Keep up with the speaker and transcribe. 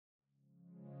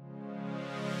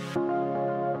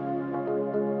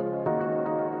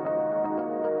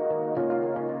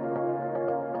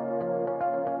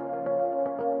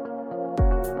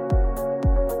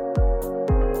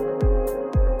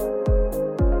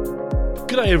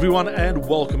G'day everyone and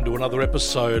welcome to another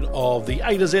episode of the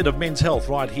A to Z of Men's Health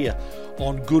right here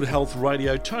on Good Health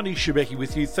Radio. Tony Shebeki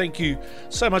with you. Thank you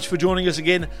so much for joining us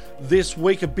again this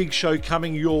week. A big show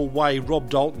coming your way. Rob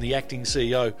Dalton, the acting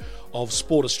CEO of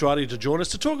Sport Australia, to join us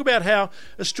to talk about how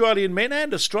Australian men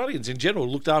and Australians in general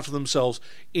looked after themselves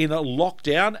in a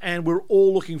lockdown, and we're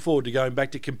all looking forward to going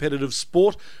back to competitive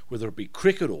sport, whether it be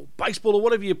cricket or baseball or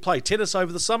whatever you play, tennis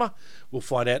over the summer. We'll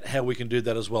find out how we can do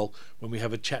that as well when we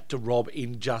have a chat to Rob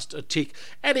in just a tick.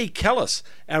 Annie Callis,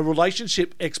 our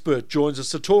relationship expert, joins us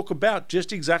to talk about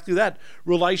just exactly that,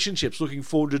 relationships. Looking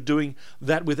forward to doing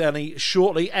that with Annie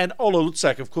shortly. And Ola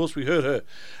Lutzak, of course, we heard her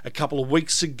a couple of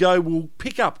weeks ago. We'll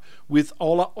pick up with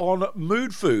Ola on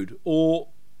mood food or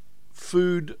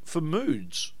food for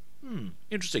moods.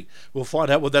 Interesting. We'll find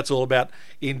out what that's all about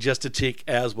in just a tick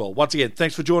as well. Once again,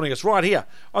 thanks for joining us right here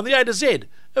on the A to Z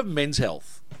of Men's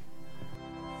Health.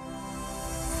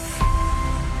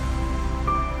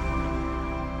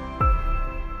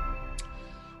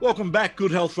 Welcome back,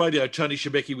 Good Health Radio. Tony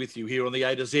Shebeki with you here on the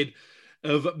A to Z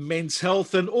of Men's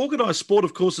Health. And organised sport,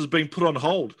 of course, has been put on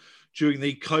hold during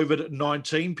the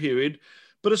COVID-19 period.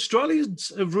 But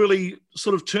Australians have really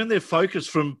sort of turned their focus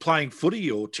from playing footy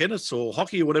or tennis or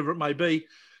hockey or whatever it may be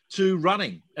to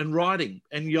running and riding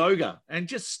and yoga and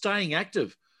just staying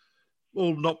active.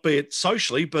 Well, not be it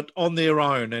socially, but on their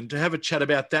own. And to have a chat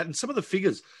about that and some of the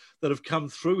figures that have come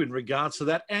through in regards to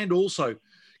that, and also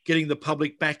getting the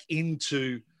public back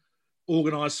into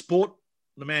organised sport.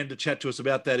 The man to chat to us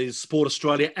about that is Sport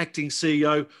Australia acting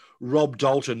CEO Rob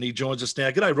Dalton. He joins us now.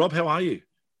 G'day, Rob. How are you?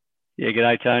 Yeah,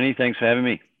 g'day, Tony. Thanks for having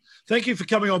me. Thank you for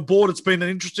coming on board. It's been an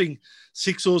interesting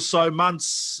 6 or so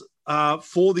months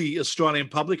for the Australian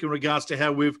public in regards to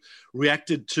how we've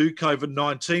reacted to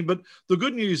COVID-19. But the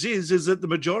good news is that the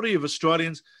majority of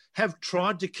Australians have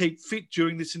tried to keep fit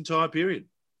during this entire period.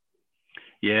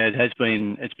 Yeah, it's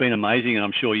been amazing, and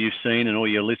I'm sure you've seen, and all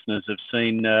your listeners have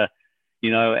seen. Out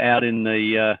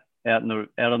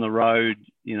on the road.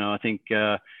 I think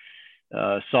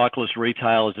cyclist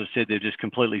retailers have said they're just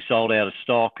completely sold out of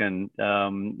stock. And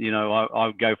I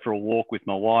would go for a walk with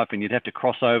my wife, and you'd have to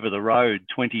cross over the road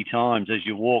 20 times as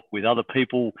you walk with other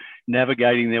people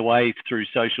navigating their way through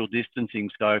social distancing.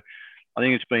 So I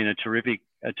think it's been a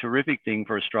terrific thing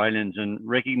for Australians, and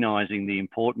recognising the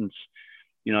importance,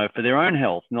 for their own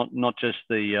health, not just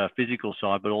the physical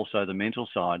side, but also the mental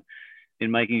side, in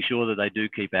making sure that they do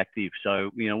keep active. So,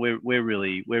 we're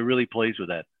really pleased with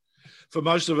that. For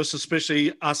most of us,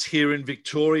 especially us here in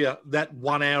Victoria, that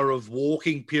 1 hour of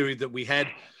walking period that we had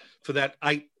for that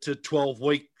 8 to 12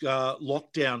 week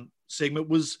lockdown segment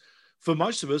was, for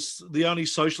most of us, the only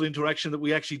social interaction that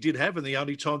we actually did have, and the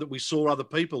only time that we saw other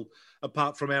people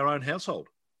apart from our own household.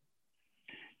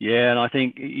 Yeah, and I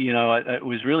think, it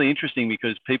was really interesting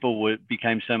because people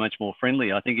became so much more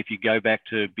friendly. I think if you go back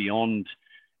to beyond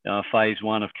phase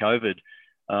one of COVID,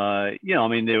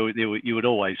 you would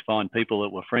always find people that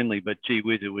were friendly, but gee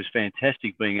whiz, it was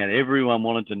fantastic being at. Everyone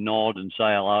wanted to nod and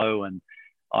say hello, and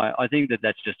I think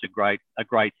that's just a great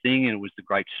thing, and it was the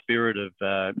great spirit of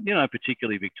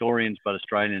particularly Victorians, but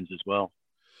Australians as well.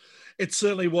 It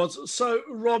certainly was. So,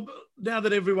 Rob, now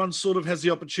that everyone sort of has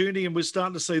the opportunity, and we're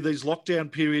starting to see these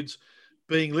lockdown periods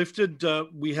being lifted,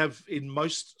 we have in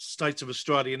most states of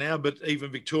Australia now, but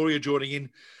even Victoria joining in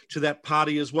to that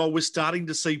party as well. We're starting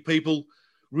to see people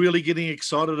really getting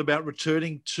excited about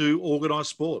returning to organised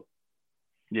sport.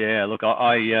 Yeah, look,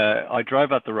 I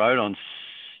drove up the road on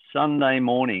Sunday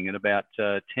morning at about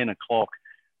 10 o'clock,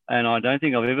 and I don't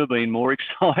think I've ever been more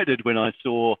excited when I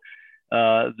saw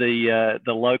the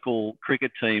local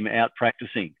cricket team out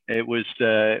practicing. It was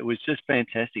just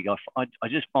fantastic. I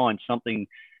just find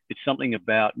it's something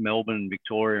about Melbourne,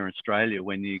 Victoria, and Australia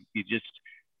when you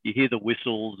hear the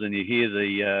whistles and you hear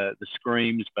the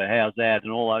screams, but how's that,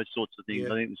 and all those sorts of things.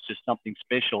 Yeah. I think there's just something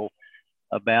special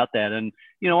about that. And,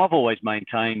 I've always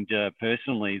maintained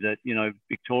personally that,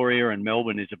 Victoria and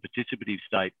Melbourne is a participative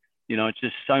state. It's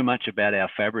just so much about our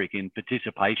fabric in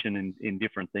participation in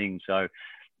different things. So,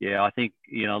 yeah, I think,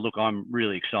 look, I'm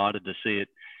really excited to see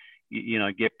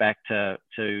it, get back to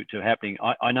happening.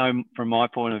 I know from my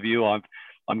point of view,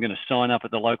 I'm going to sign up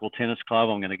at the local tennis club.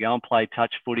 I'm going to go and play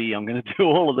touch footy. I'm going to do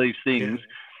all of these things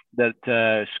that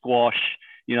squash,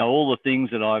 all the things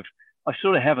that I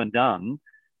sort of haven't done.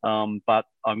 But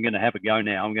I'm going to have a go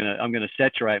now. I'm going to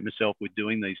saturate myself with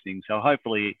doing these things. So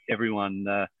hopefully everyone,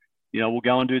 will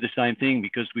go and do the same thing,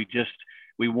 because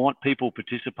we want people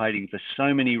participating for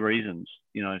so many reasons,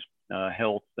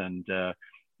 health and,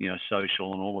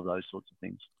 social and all of those sorts of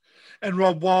things. And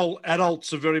Rob, while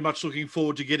adults are very much looking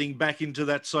forward to getting back into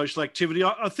that social activity,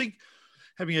 I think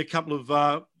having a couple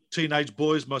of teenage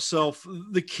boys, myself,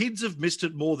 the kids have missed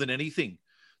it more than anything.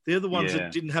 They're the ones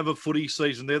that didn't have a footy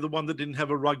season. They're the one that didn't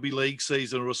have a rugby league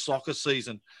season or a soccer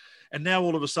season. And now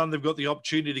all of a sudden they've got the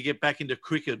opportunity to get back into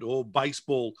cricket or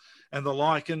baseball and the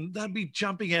like, and they'd be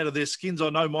jumping out of their skins. I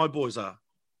know my boys are.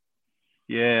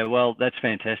 Yeah, well, that's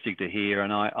fantastic to hear.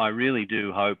 And I really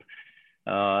do hope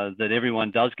that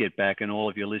everyone does get back, and all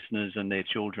of your listeners and their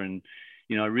children,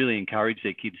 really encourage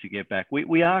their kids to get back.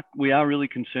 We are really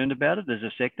concerned about it as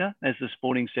a sector, as the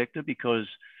sporting sector, because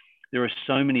there are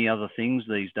so many other things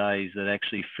these days that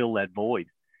actually fill that void.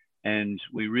 And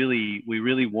we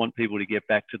really want people to get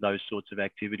back to those sorts of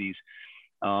activities.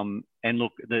 And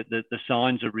look, the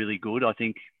signs are really good. I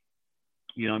think,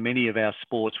 many of our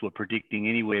sports were predicting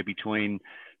anywhere between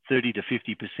 30 to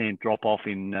 50% drop off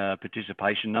in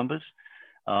participation numbers.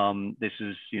 This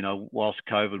is, whilst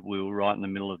COVID, we were right in the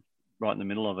middle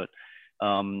of it.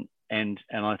 And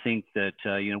I think that,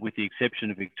 with the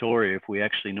exception of Victoria, if we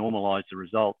actually normalise the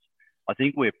results, I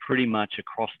think we're pretty much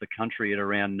across the country at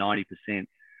around 90%.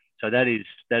 So that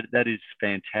is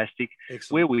fantastic.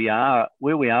 Excellent.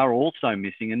 Where we are also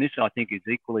missing, and this I think is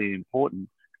equally important,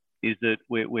 is that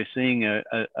we're seeing a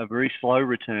very slow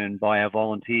return by our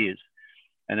volunteers.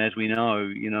 And as we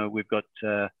know, we've got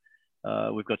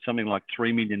something like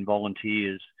 3 million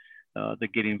volunteers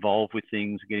that get involved with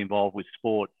things, get involved with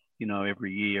sport,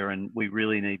 every year, and we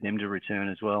really need them to return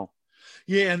as well.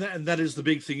 Yeah, and that is the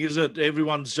big thing, isn't it?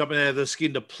 Everyone's jumping out of their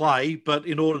skin to play, but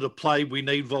in order to play, we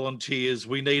need volunteers,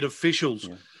 we need officials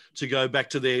to go back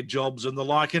to their jobs and the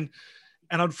like. And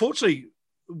unfortunately,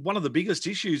 one of the biggest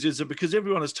issues is that because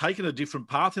everyone has taken a different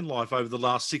path in life over the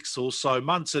last 6 or so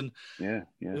months, and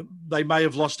they may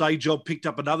have lost a job, picked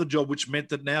up another job, which meant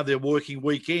that now they're working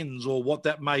weekends or what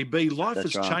that may be. Life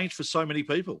has changed for so many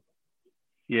people.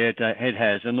 Yeah, it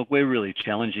has. And look, we're really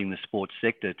challenging the sports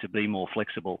sector to be more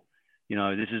flexible.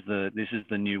 This is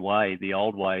the new way. The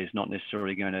old way is not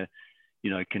necessarily going to,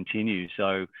 continue.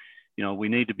 So, we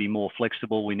need to be more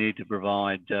flexible. We need to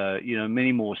provide,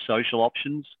 many more social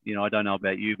options. I don't know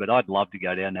about you, but I'd love to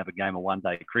go down and have a game of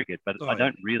one-day cricket, but I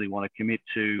don't really want to commit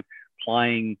to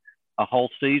playing a whole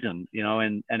season,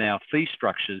 and our fee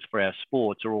structures for our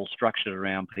sports are all structured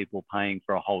around people paying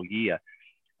for a whole year.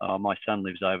 My son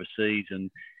lives overseas, and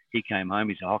he came home.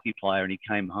 He's a hockey player, and he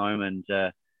came home and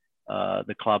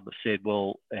the club said,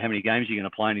 well, how many games are you going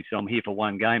to play? And he said, I'm here for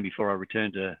one game before I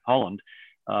return to Holland.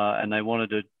 And they wanted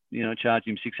to, charge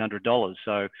him $600.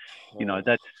 So,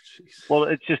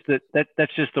 it's just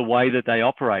that's just the way that they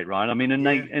operate, right? I mean, and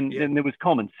there was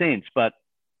common sense, but,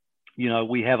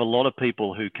 we have a lot of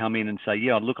people who come in and say,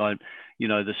 yeah, look,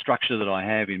 the structure that I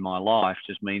have in my life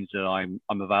just means that I'm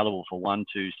available for 1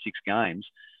 to 6 games.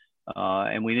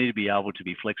 And we need to be able to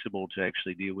be flexible to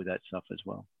actually deal with that stuff as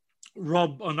well.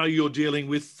 Rob, I know you're dealing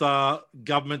with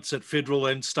governments at federal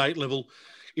and state level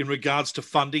in regards to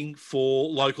funding for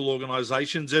local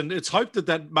organisations, and it's hoped that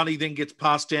that money then gets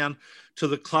passed down to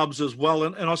the clubs as well.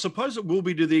 And I suppose it will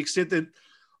be to the extent that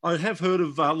I have heard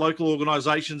of local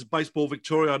organisations, Baseball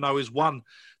Victoria I know is one,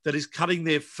 that is cutting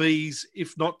their fees,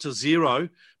 if not to zero,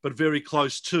 but very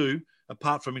close to,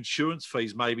 apart from insurance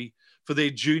fees maybe, for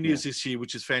their juniors this year,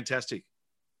 which is fantastic.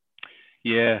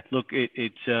 Yeah, look,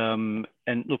 and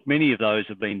look, many of those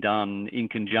have been done in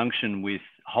conjunction with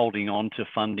holding on to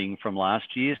funding from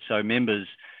last year. So members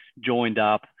joined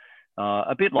up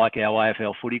a bit like our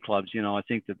AFL footy clubs. I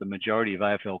think that the majority of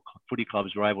AFL footy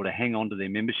clubs were able to hang on to their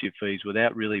membership fees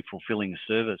without really fulfilling a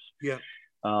service. Yeah.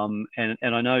 And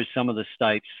I know some of the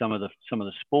states, some of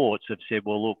the sports have said,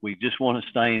 well, look, we just want to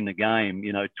stay in the game.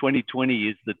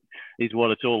 2020 is what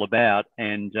it's all about,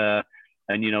 and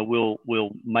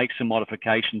we'll make some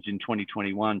modifications in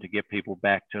 2021 to get people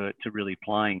back to really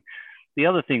playing. The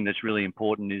other thing that's really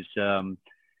important is, some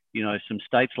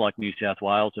states like New South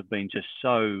Wales have been just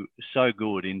so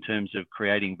good in terms of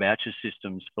creating voucher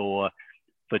systems for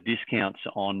discounts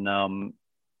on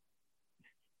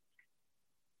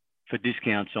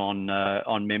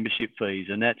membership fees,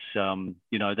 and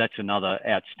that's another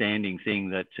outstanding thing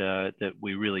that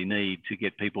we really need to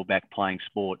get people back playing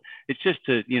sport. It's just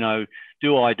to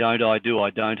do I, don't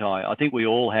I? I think we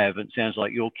all have. It sounds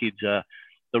like your kids are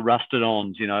the rusted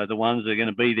ons, the ones that are going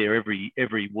to be there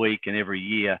every week and every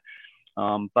year.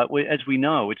 But as we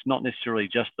know, it's not necessarily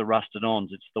just the rusted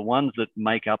ons. It's the ones that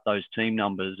make up those team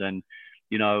numbers and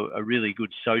are really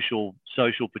good social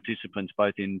participants,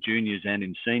 both in juniors and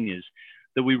in seniors,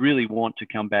 that we really want to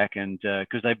come back and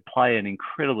because they play an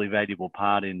incredibly valuable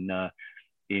part in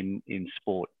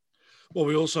sport. Well,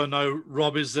 we also know,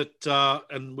 Rob, is that,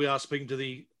 and we are speaking to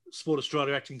the Sport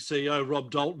Australia acting CEO,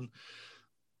 Rob Dalton,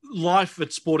 life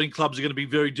at sporting clubs are going to be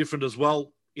very different as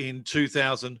well in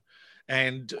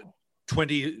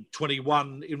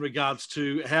 2021 in regards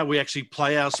to how we actually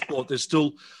play our sport. There's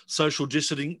still social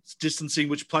distancing,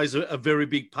 which plays a very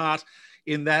big part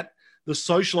in that. The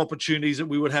social opportunities that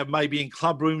we would have maybe in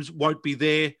club rooms won't be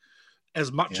there as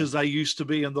much as they used to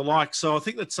be and the like. So I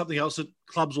think that's something else that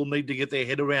clubs will need to get their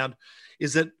head around,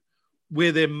 is that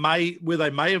where they may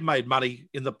have made money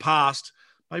in the past,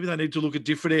 maybe they need to look at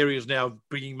different areas now of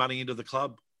bringing money into the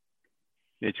club.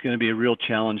 It's going to be a real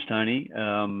challenge, Tony.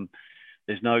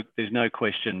 There's no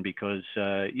question, because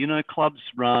clubs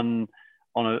run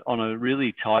on a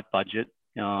really tight budget.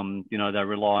 They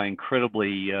rely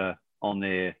incredibly on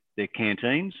their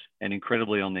canteens and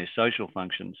incredibly on their social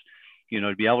functions.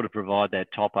 To be able to provide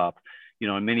that top up.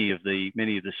 Many of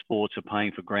the sports are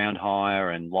paying for ground hire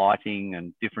and lighting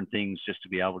and different things just to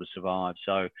be able to survive.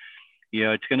 So,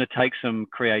 it's going to take some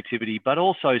creativity, but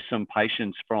also some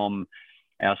patience from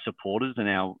our supporters and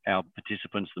our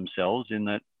participants themselves, in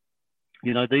that,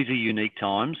 these are unique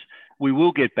times. We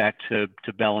will get back to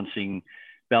balancing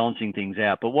things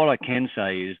out. But what I can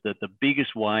say is that the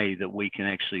biggest way that we can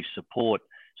actually support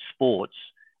sports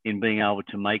in being able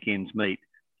to make ends meet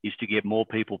is to get more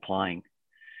people playing,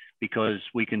 because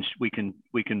we can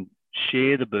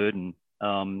share the burden.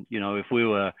 If we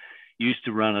were used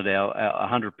to run at our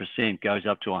 100% goes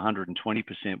up to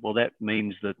 120%, well, that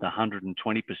means that the 120%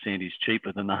 is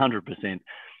cheaper than the 100%.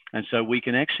 And so we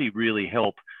can actually really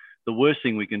help. The worst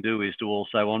thing we can do is to all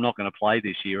say, well, I'm not going to play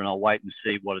this year and I'll wait and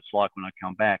see what it's like when I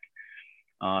come back.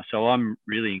 So I'm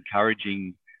really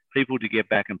encouraging people to get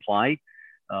back and play,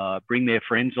 bring their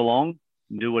friends along,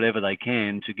 and do whatever they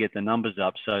can to get the numbers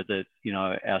up, so that,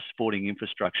 our sporting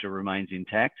infrastructure remains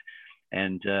intact,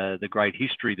 and the great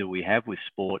history that we have with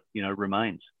sport,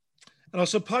 remains. And I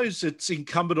suppose it's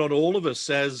incumbent on all of us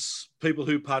as people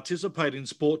who participate in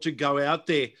sport to go out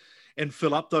there and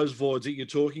fill up those voids that you're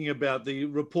talking about. The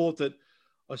report that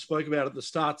I spoke about at the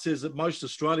start says that most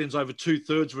Australians, over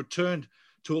 2/3, returned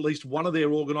to at least one of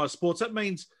their organised sports. That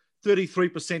means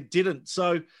 33% didn't.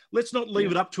 So let's not leave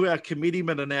it up to our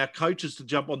committeemen and our coaches to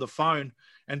jump on the phone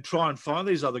and try and find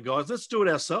these other guys. Let's do it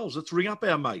ourselves. Let's ring up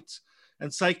our mates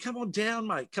and say, come on down,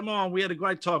 mate. Come on. We had a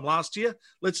great time last year.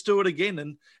 Let's do it again.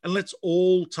 And let's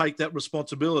all take that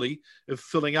responsibility of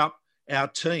filling up our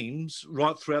teams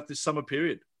right throughout this summer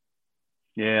period.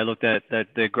 Yeah, look,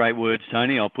 they're great words,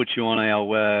 Tony. I'll put you on our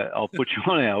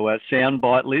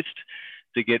soundbite list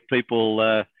to get people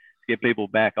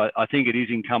back. I think it is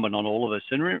incumbent on all of us,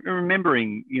 and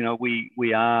remembering,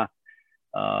 we are,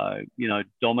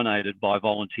 dominated by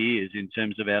volunteers in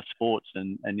terms of our sports,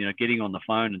 and getting on the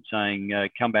phone and saying,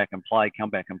 come back and play,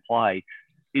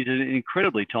 is an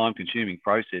incredibly time-consuming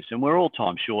process, and we're all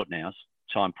time short now,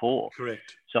 time poor.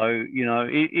 Correct. So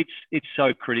it's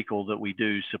so critical that we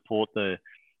do support the,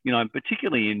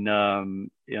 particularly in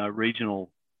regional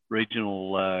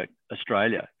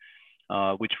Australia.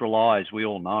 Which relies, we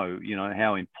all know,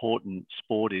 how important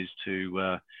sport is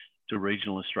to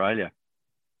regional Australia.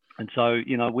 And so,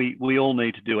 we all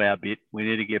need to do our bit. We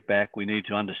need to get back. We need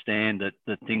to understand that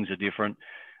things are different.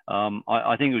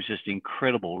 I think it was just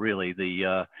incredible, really,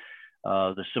 the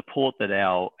support that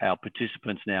our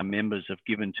participants and our members have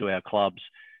given to our clubs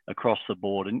across the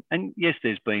board. And yes,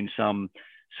 there's been some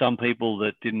people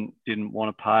that didn't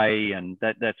want to pay, and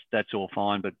that's all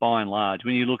fine. But by and large,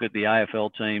 when you look at the AFL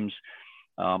teams,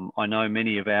 I know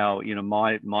many of our,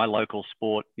 my local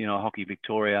sport, Hockey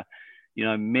Victoria,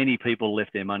 many people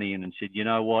left their money in and said, you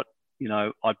know what,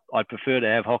 I'd prefer to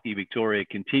have Hockey Victoria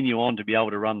continue on to be able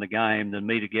to run the game than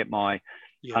me to get my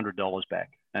 $100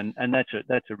 back. And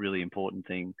that's a really important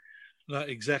thing. No,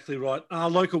 exactly right.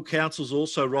 Local councils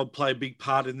also, Rob, play a big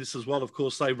part in this as well. Of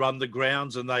course, they run the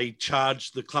grounds and they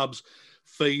charge the clubs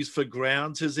fees for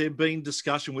grounds. Has there been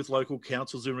discussion with local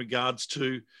councils in regards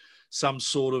to some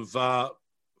sort of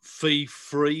fee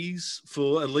freeze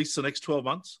for at least the next 12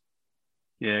 months?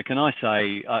 Yeah, can I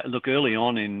say, look, early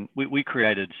on we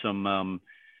created some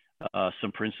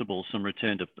principles, some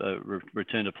return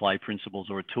to play principles,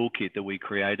 or a toolkit that we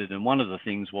created. And one of the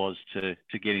things was to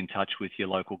get in touch with your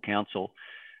local council.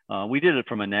 We did it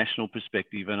from a national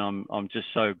perspective, and I'm just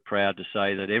so proud to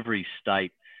say that every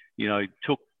state,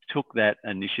 took that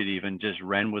initiative and just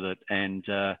ran with it. And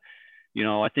I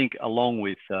think along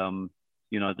with the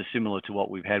similar to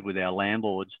what we've had with our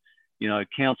landlords,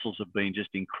 councils have been just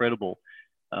incredible.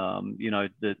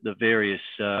 The various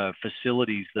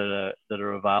facilities that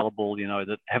are available,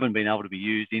 that haven't been able to be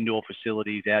used, indoor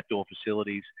facilities, outdoor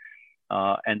facilities,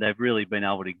 and they've really been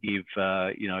able to give,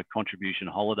 contribution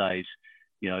holidays,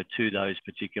 to those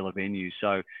particular venues.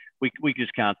 So we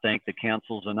just can't thank the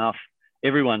councils enough.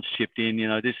 Everyone's chipped in.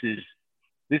 This is,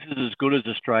 this is as good as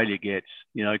Australia gets.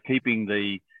 You know, keeping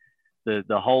the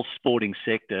whole sporting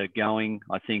sector going.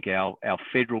 I think our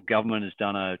federal government has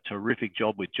done a terrific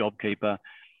job with JobKeeper.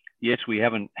 Yes, we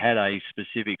haven't had a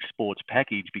specific sports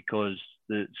package because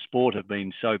the sport have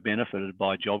been so benefited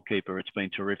by JobKeeper. It's been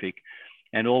terrific.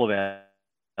 And all of our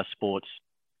sports,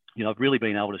 you know, have really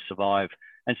been able to survive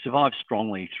and survive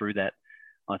strongly through that.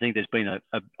 I think there's been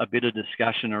a bit of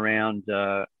discussion around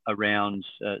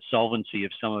solvency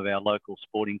of some of our local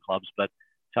sporting clubs, but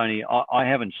Tony, I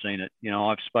haven't seen it. You know,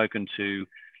 I've spoken to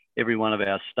every one of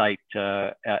our state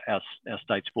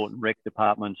state sport and rec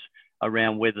departments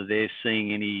around whether they're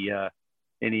seeing any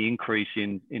increase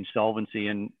in solvency,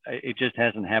 and it just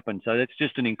hasn't happened. So that's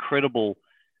just an incredible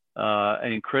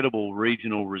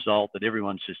regional result that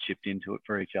everyone's just chipped into it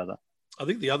for each other. I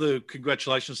think the other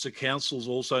congratulations to councils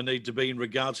also need to be in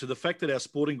regards to the fact that our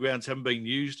sporting grounds haven't been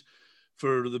used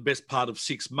for the best part of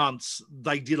 6 months.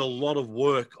 They did a lot of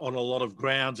work on a lot of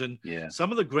grounds, and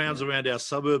some of the grounds around our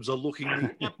suburbs are looking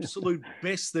the absolute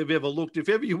best they've ever looked. If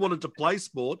ever you wanted to play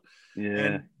sport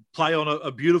and play on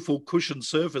a beautiful cushioned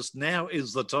surface, now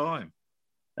is the time.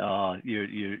 Oh,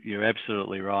 you're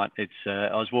absolutely right. It's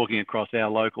I was walking across our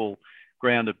local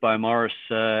ground at Beaumaris,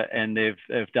 and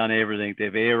they've done everything.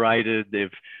 They've aerated, they've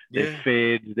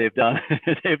fed, they've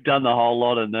done the whole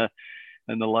lot.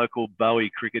 And the local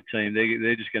Bowie cricket team,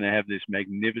 they're just going to have this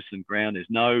magnificent ground. There's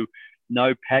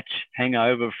no patch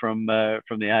hangover from the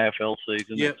AFL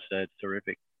season. Yep. It's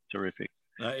terrific.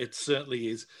 It certainly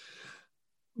is.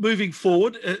 Moving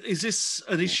forward, is this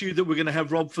an issue that we're going to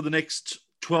have, Rob, for the next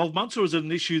 12 months, or is it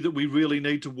an issue that we really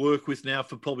need to work with now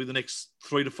for probably the next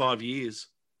 3 to 5 years?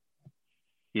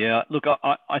 Yeah, look,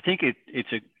 I think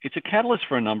it's a catalyst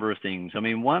for a number of things. I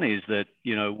mean, one is that,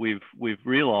 you know, we've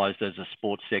realised as a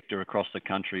sports sector across the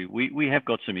country, we have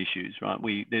got some issues, right?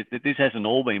 This hasn't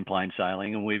all been plain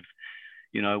sailing, and we've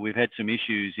had some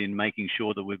issues in making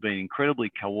sure that we've been incredibly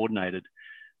coordinated,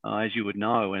 as you would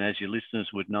know, and as your listeners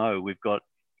would know. We've got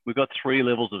 3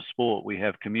 levels of sport. We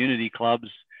have community clubs,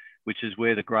 which is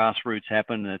where the grassroots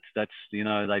happen. That's you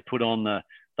know, they put on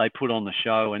the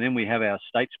show, and then we have our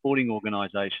state sporting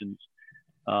organisations,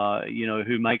 you know,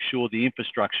 who make sure the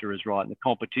infrastructure is right and the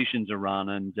competitions are run,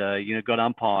 and you know, got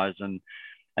umpires, and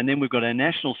then we've got our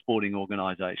national sporting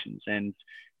organisations, and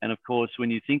of course,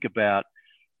 when you think about,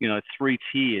 you know, 3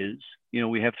 tiers, you know,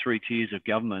 we have 3 tiers of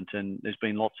government, and there's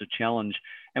been lots of challenge,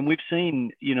 and we've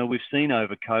seen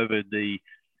over COVID the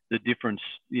different,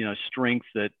 you know, strength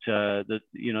that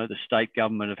you know, the state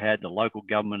government have had, the local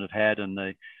government have had, and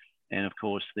of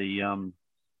course the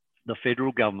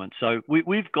federal government. So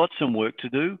we've got some work to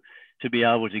do to be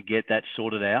able to get that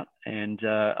sorted out, and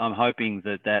I'm hoping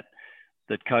that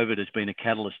COVID has been a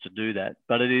catalyst to do that.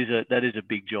 But that is a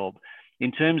big job.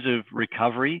 In terms of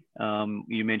recovery,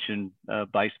 you mentioned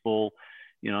baseball,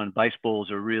 you know, and baseball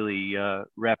is a really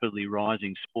rapidly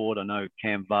rising sport. I know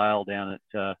Cam Vale down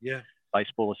at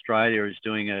Baseball Australia is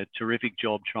doing a terrific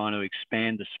job trying to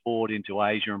expand the sport into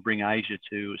Asia and bring Asia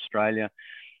to Australia.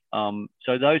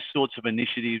 So those sorts of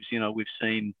initiatives, you know, we've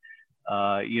seen,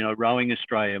 you know, Rowing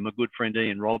Australia, my good friend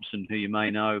Ian Robson, who you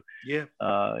may know, you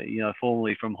know,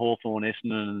 formerly from Hawthorn,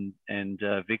 Essendon and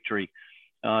Victory.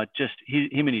 Just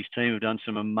him and his team have done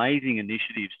some amazing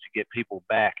initiatives to get people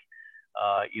back.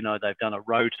 You know, they've done a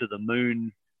Row to the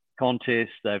Moon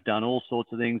contest. They've done all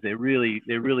sorts of things. They're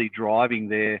really driving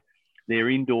their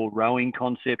indoor rowing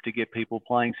concept to get people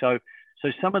playing. So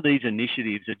some of these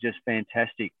initiatives are just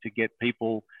fantastic to get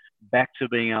people back to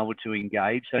being able to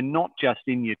engage. So not just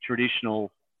in your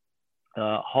traditional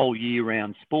whole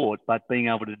year-round sport, but being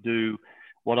able to do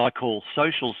what I call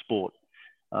social sport,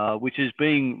 which is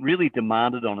being really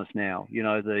demanded on us now. You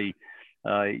know,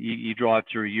 you drive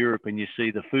through Europe and you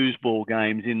see the foosball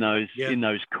games in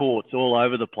those courts all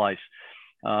over the place.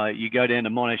 You go down to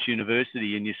Monash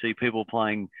University and you see people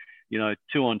playing, you know,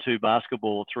 2-on-2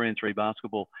 basketball, 3-on-3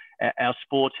 basketball. Our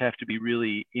sports have to be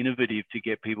really innovative to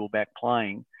get people back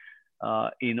playing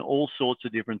in all sorts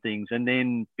of different things, and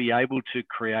then be able to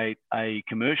create a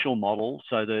commercial model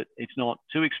so that it's not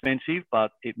too expensive,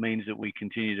 but it means that we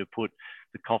continue to put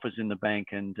the coffers in the bank.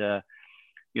 And,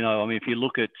 you know, I mean, if you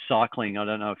look at cycling, I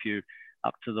don't know if you're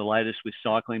up to the latest with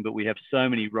cycling, but we have so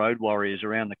many road warriors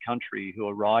around the country who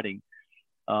are riding.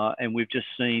 And we've just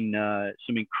seen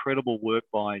some incredible work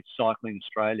by Cycling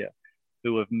Australia,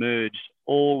 who have merged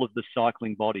all of the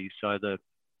cycling bodies. So the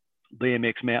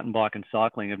BMX, mountain bike and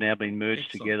cycling have now been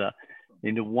merged together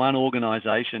into one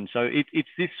organisation. So it's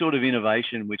this sort of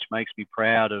innovation which makes me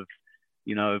proud of,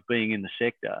 you know, being in the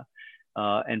sector,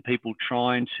 and people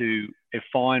trying to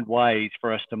find ways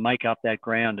for us to make up that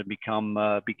ground and become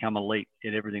elite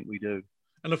in everything we do.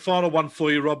 And a final one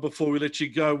for you, Rob, before we let you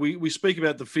go. We speak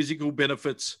about the physical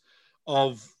benefits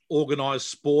of organised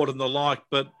sport and the like,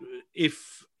 but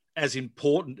if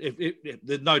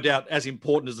there's no doubt as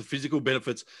important as the physical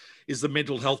benefits is the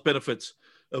mental health benefits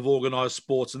of organised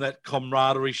sports and that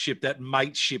camaraderie-ship, that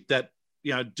mateship, that,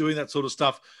 doing that sort of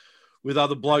stuff with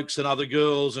other blokes and other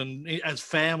girls and as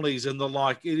families and the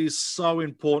like. It is so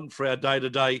important for our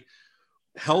day-to-day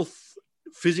health,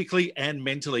 physically and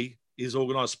mentally, is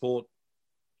organised sport.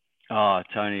 Oh,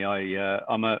 Tony,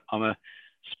 I'm a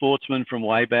sportsman from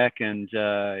way back, and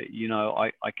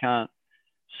I can't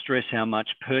stress how much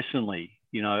personally,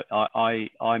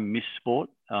 I miss sport.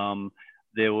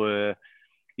 There were,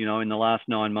 in the last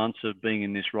 9 months of being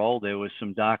in this role, there were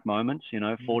some dark moments,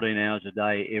 14 hours a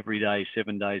day, every day,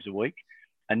 7 days a week,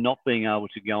 and not being able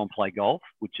to go and play golf,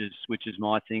 which is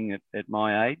my thing at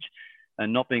my age,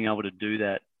 and not being able to do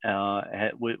that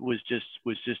was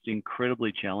just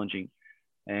incredibly challenging.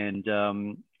 And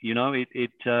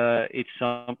it's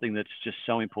something that's just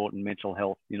so important. Mental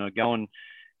health. Go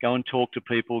and talk to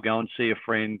people. Go and see a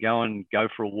friend. Go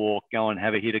for a walk. Go and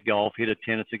have a hit of golf. Hit a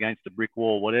tennis against a brick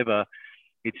wall. Whatever.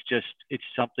 It's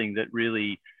something that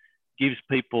really gives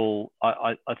people,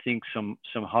 I think, some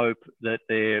hope that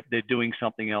they're doing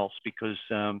something else. Because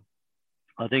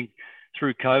I think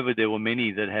through COVID there were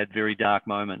many that had very dark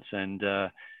moments, and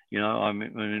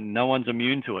no one's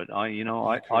immune to it.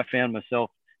 I found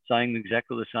myself saying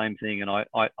exactly the same thing, and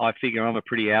I figure I'm a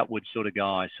pretty outward sort of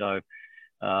guy. So,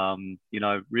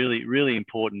 really, really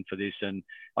important for this, and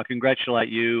I congratulate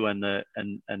you and the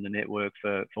network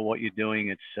for what you're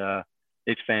doing.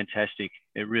 It's fantastic.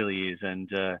 It really is, and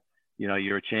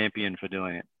you're a champion for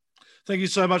doing it. Thank you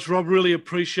so much, Rob. Really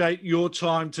appreciate your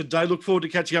time today. Look forward to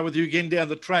catching up with you again down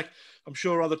the track. I'm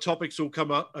sure other topics will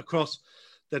come across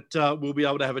that we'll be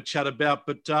able to have a chat about.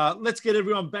 But let's get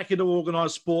everyone back into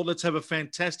organised sport. Let's have a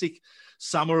fantastic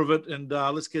summer of it, and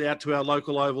let's get out to our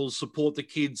local ovals, support the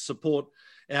kids, support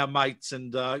our mates,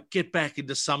 and get back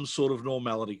into some sort of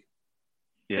normality.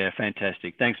 Yeah,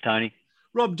 fantastic. Thanks, Tony.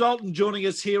 Rob Dalton joining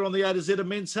us here on the A to Z of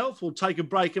Men's Health. We'll take a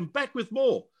break and back with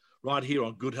more right here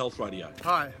on Good Health Radio.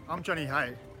 Hi, I'm Johnny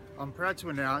Hay. I'm proud to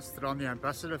announce that I'm the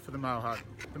ambassador for the Male Hug.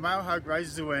 The Male Hug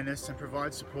raises awareness and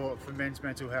provides support for men's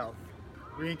mental health.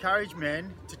 We encourage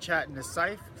men to chat in a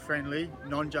safe, friendly,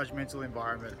 non-judgmental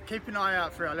environment. Keep an eye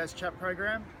out for our Let's Chat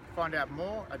program. Find out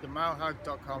more at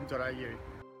themalehug.com.au.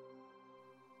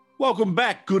 Welcome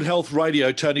back, Good Health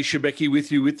Radio. Tony Shebeki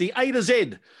with you with the A to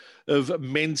Z of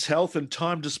Men's Health, and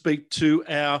time to speak to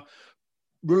our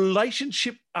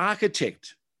relationship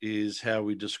architect is how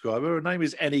we describe her. Her name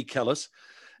is Annie Callis,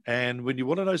 and when you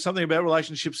want to know something about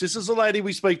relationships, this is the lady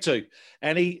we speak to.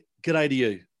 Annie, g'day to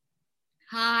you.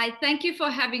 Hi, thank you for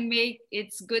having me.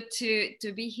 It's good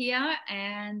to be here.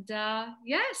 And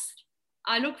yes,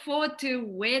 I look forward to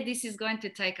where this is going to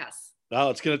take us. Oh,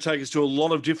 it's going to take us to a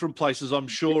lot of different places, I'm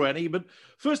sure, Annie. But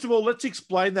first of all, let's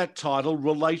explain that title,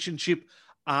 Relationship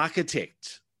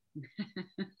Architect.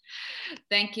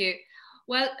 Thank you.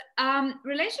 Well,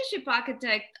 Relationship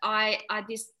Architect, I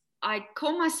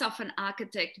call myself an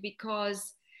architect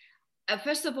because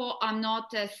first of all, I'm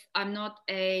not a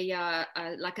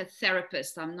like a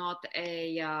therapist. I'm not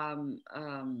a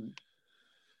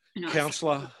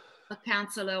counselor. A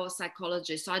counselor or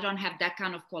psychologist. So I don't have that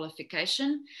kind of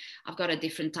qualification. I've got a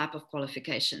different type of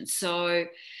qualification. So,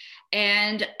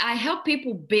 and I help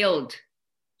people build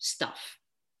stuff.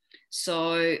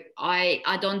 So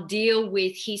I don't deal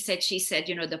with he said, she said,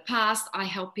 the past. I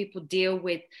help people deal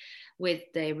with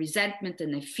the resentment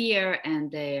and the fear and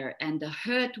the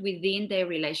hurt within their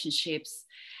relationships.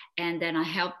 And then I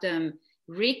help them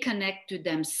reconnect to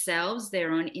themselves,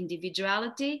 their own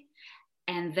individuality.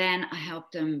 And then I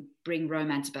help them bring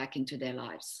romance back into their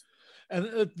lives.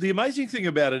 And the amazing thing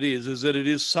about it is that it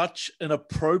is such an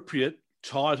appropriate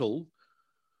title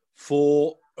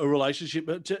for a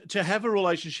relationship, to have a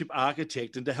relationship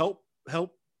architect and to help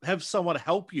have someone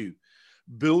help you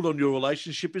build on your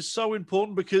relationship is so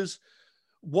important, because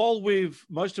while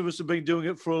most of us have been doing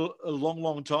it for a long,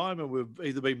 long time, and we've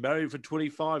either been married for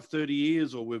 25, 30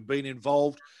 years, or we've been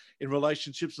involved in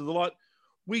relationships and the like,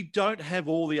 we don't have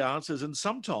all the answers. And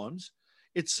sometimes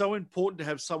it's so important to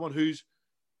have someone who's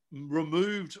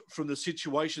removed from the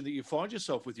situation that you find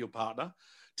yourself with your partner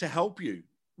to help you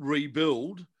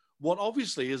rebuild what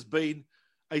obviously has been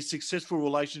a successful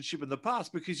relationship in the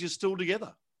past, because you're still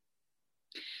together.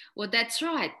 Well, that's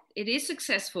right. It is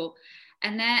successful.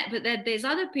 But there's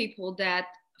other people that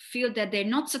feel that they're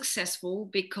not successful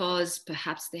because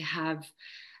perhaps they have,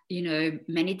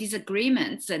 many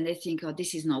disagreements, and they think, oh,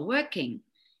 this is not working.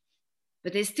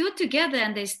 But they're still together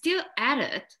and they're still at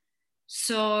it.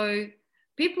 So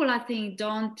people, I think,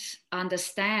 don't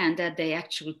understand that they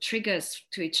actual triggers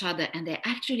to each other, and they're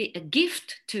actually a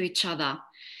gift to each other,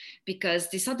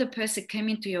 because this other person came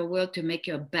into your world to make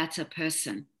you a better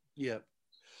person. Yeah.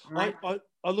 Right?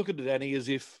 I look at it, Annie, as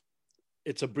if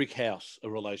it's a brick house, a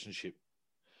relationship.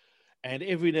 And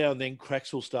every now and then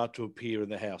cracks will start to appear in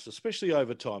the house, especially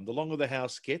over time. The longer the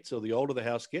house gets, or the older the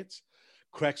house gets,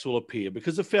 cracks will appear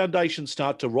because the foundations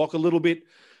start to rock a little bit,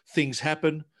 things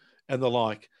happen and the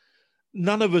like.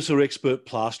 None of us are expert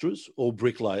plasterers or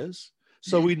bricklayers.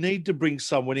 So we need to bring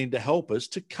someone in to help us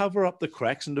to cover up the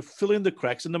cracks and to fill in the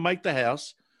cracks and to make the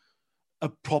house a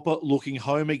proper looking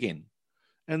home again.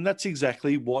 And that's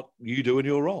exactly what you do in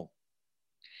your role.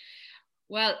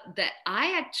 Well,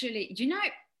 I actually,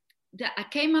 I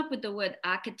came up with the word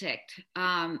architect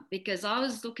because I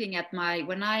was looking at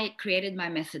when I created my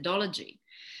methodology,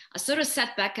 I sort of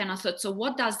sat back and I thought, so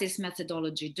what does this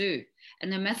methodology do?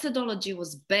 And the methodology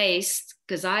was based,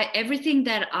 because everything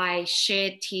that I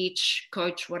share, teach,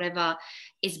 coach, whatever,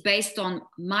 is based on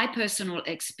my personal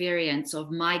experience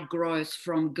of my growth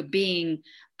from being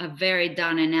a very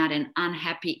down and out and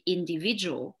unhappy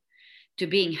individual to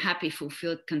being happy,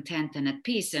 fulfilled, content, and at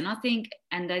peace. And I think,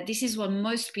 this is what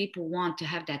most people want, to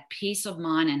have that peace of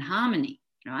mind and harmony,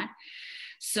 right?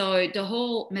 So the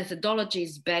whole methodology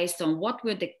is based on what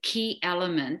were the key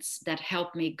elements that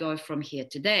helped me go from here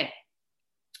to there.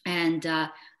 And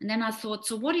then I thought,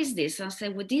 so what is this? And I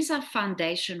said, well, these are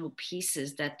foundational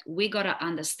pieces that we got to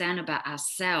understand about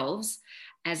ourselves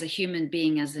as a human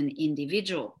being, as an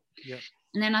individual. Yeah.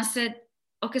 And then I said,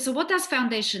 okay, so what does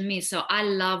foundation mean? So I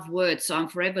love words. So I'm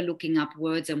forever looking up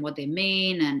words and what they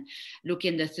mean, and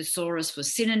looking the thesaurus for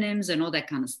synonyms and all that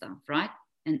kind of stuff, right?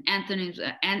 And antonyms,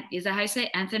 and is that how you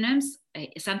say antonyms?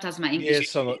 Sometimes my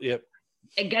English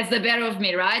it gets the better of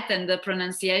me, right? And the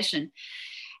pronunciation.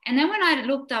 And then when I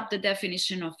looked up the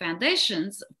definition of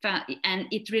foundations, and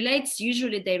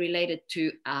usually they related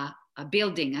to a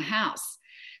building, a house.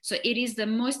 So it is the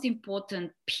most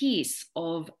important piece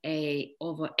of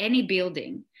any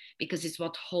building, because it's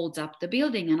what holds up the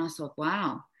building. And I thought,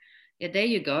 wow, yeah, there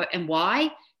you go. And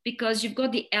why? Because you've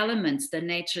got the elements, the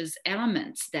nature's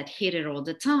elements that hit it all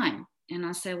the time. And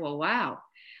I said, well, wow,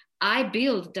 I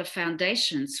build the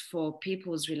foundations for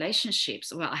people's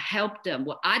relationships. Well, I help them.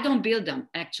 Well, I don't build them,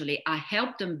 actually. I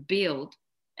help them build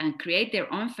and create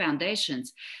their own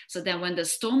foundations. So that when the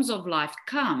storms of life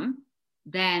come,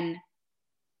 then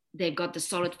they've got the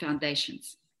solid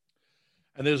foundations.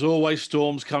 And there's always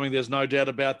storms coming. There's no doubt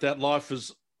about that. Life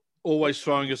is always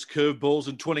throwing us curveballs,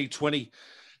 and 2020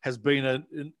 has been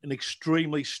an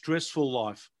extremely stressful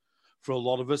life for a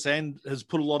lot of us, and has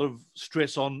put a lot of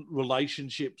stress on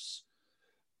relationships.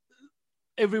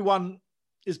 Everyone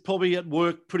is probably at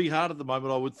work pretty hard at the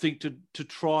moment, I would think, to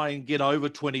try and get over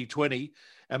 2020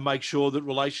 and make sure that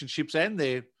relationships and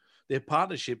their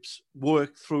partnerships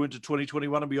work through into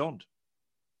 2021 and beyond.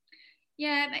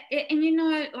 Yeah, and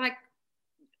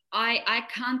I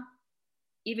can't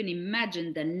even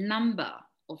imagine the number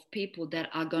of people that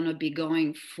are going to be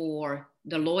going for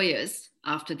the lawyers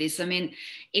after this. I mean,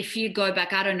 if you go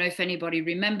back, I don't know if anybody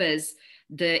remembers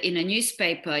in a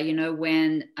newspaper,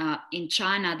 when in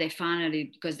China, they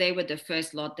finally, because they were the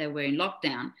first lot that were in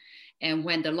lockdown. And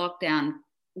when the lockdown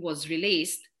was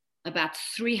released, about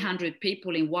 300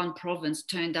 people in one province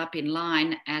turned up in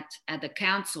line at the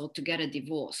council to get a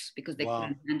divorce because they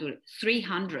couldn't handle it.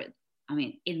 300. I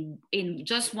mean, in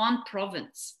just one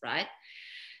province, right?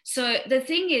 So the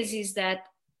thing is that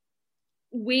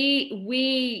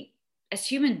we as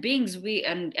human beings,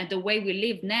 and the way we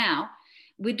live now,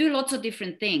 we do lots of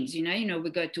different things. We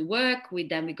go to work,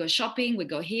 then we go shopping, we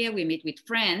go here, we meet with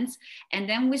friends, and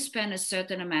then we spend a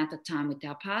certain amount of time with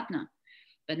our partner.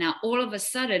 But now all of a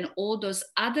sudden, all those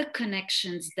other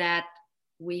connections that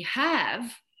we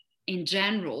have in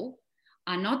general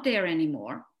are not there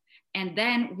anymore. And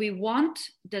then we want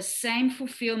the same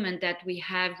fulfillment that we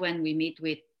have when we meet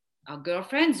with our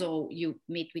girlfriends, or you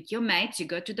meet with your mates, you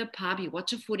go to the pub, you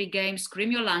watch a footy game,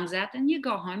 scream your lungs out, and you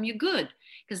go home, you're good,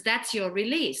 because that's your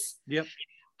release. Yep.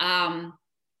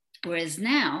 Whereas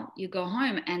now you go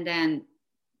home and then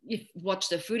you watch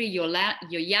the footy, you're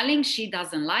yelling, she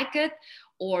doesn't like it,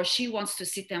 or she wants to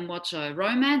sit and watch a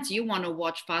romance, you want to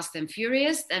watch Fast and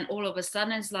Furious, and all of a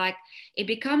sudden it's like, it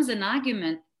becomes an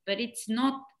argument, but it's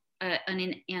not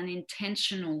an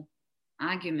intentional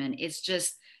argument. It's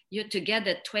just, you're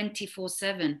together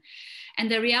 24/7. And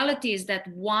the reality is that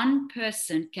one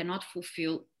person cannot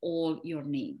fulfill all your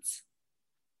needs.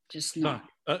 Just not.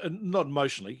 No, not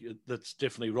emotionally. That's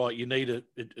definitely right. You need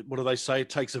what do they say? It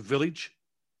takes a village.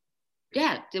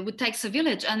 Yeah, it takes a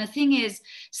village. And the thing is,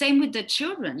 same with the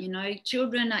children. You know,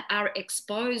 children are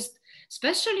exposed,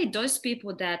 especially those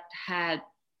people that had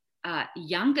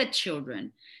younger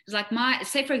children. It's like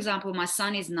say for example, my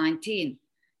son is 19.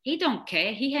 He don't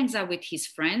care. He hangs out with his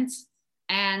friends,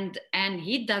 and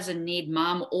he doesn't need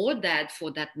mom or dad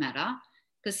for that matter,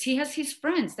 because he has his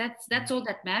friends. That's all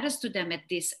that matters to them at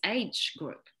this age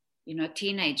group. You know,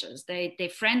 teenagers. Their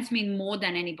friends mean more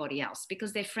than anybody else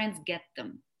because their friends get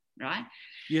them, right?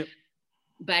 Yep.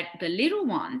 But the little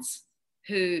ones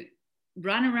who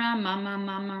run around,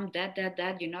 mom,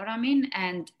 dad, you know what I mean?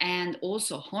 And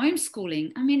also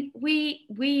homeschooling. I mean,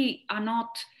 we are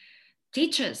not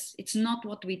teachers. It's not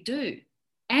what we do.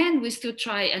 And we still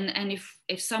try. And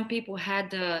if some people had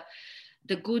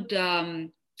the good,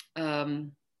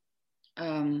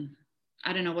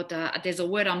 I don't know what there's a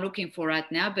word I'm looking for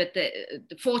right now, but the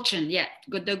fortune, yeah,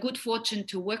 the good fortune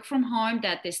to work from home,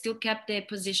 that they still kept their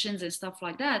positions and stuff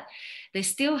like that. They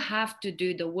still have to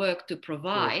do the work to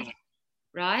provide,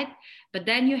 right? But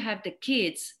then you have the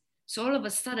kids. So all of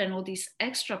a sudden, all this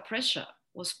extra pressure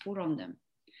was put on them.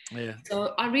 Yeah.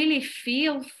 So I really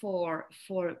feel for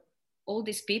all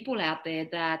these people out there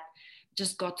that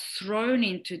just got thrown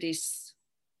into this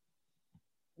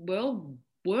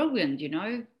whirlwind, you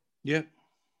know? Yeah.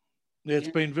 Yeah, it's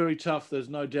been very tough. There's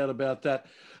no doubt about that.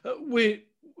 We're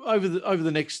over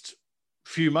the next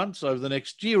few months, over the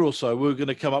next year or so, we're going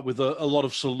to come up with a lot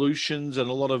of solutions and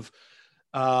a lot of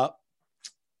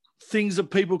things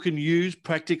that people can use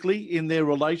practically in their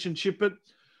relationship. But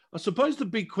I suppose the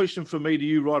big question for me to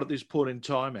you right at this point in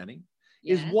time, Annie,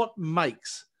 is what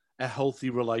makes a healthy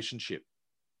relationship?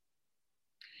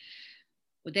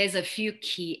 Well, there's a few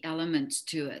key elements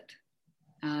to it.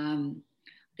 I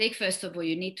think first of all,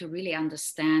 you need to really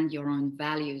understand your own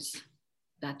values,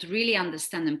 that really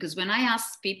understand them. Because when I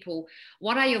ask people,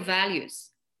 what are your values?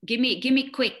 Give me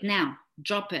quick now,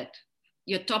 drop it.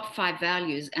 Your top 5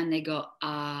 values. And they go,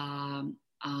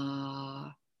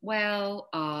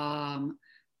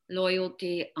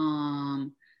 loyalty,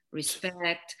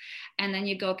 respect. And then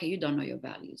you go, okay, you don't know your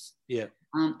values. Yeah.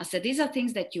 I said, these are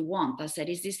things that you want. I said,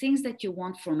 is these things that you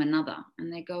want from another?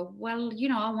 And they go, well, you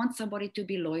know, I want somebody to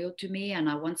be loyal to me and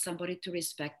I want somebody to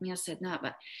respect me. I said, no,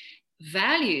 but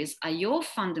values are your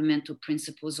fundamental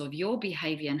principles of your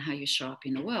behavior and how you show up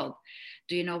in the world.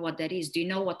 Do you know what that is? Do you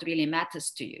know what really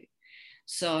matters to you?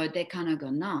 So they kind of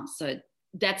go, no. So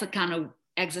that's a kind of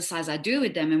exercise I do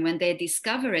with them. And when they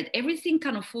discover it, everything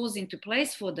kind of falls into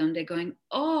place for them. They're going,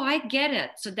 oh, I get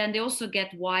it. So then they also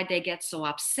get why they get so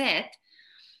upset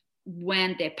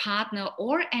when their partner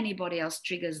or anybody else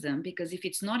triggers them, because if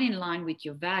it's not in line with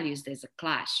your values, there's a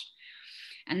clash.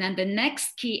 And then the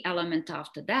next key element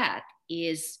after that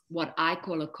is what I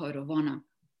call a code of honor,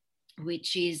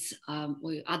 which is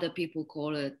other people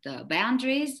call it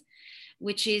boundaries,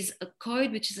 which is a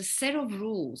code, which is a set of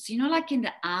rules. You know, like in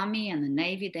the Army and the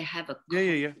Navy, they have a code.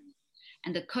 Yeah.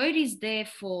 And the code is there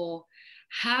for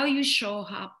how you show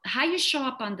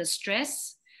up under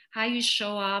stress, how you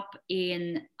show up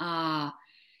in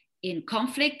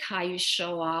conflict, how you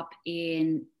show up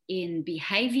in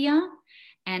behavior.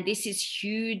 And this is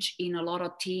huge in a lot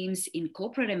of teams, in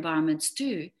corporate environments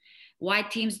too. Why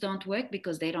teams don't work?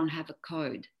 Because they don't have a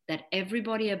code that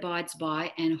everybody abides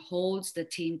by and holds the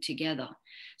team together.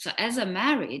 So as a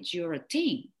marriage, you're a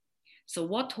team. So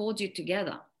what holds you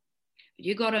together?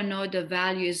 You got to know the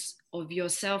values of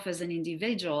yourself as an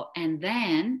individual, and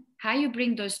then how you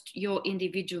bring your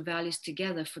individual values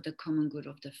together for the common good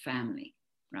of the family,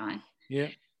 right? Yeah.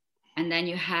 And then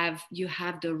you have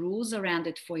the rules around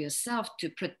it for yourself to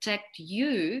protect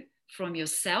you from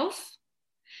yourself,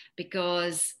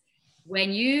 because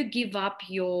when you give up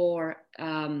your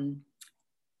when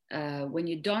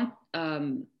you don't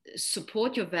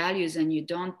support your values and you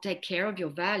don't take care of your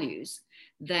values,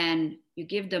 then you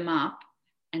give them up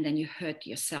and then you hurt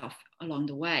yourself along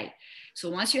the way. So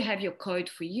once you have your code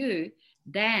for you,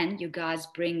 then you guys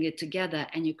bring it together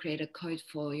and you create a code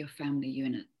for your family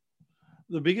unit.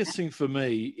 The biggest thing for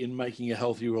me in making a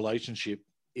healthy relationship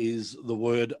is the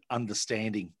word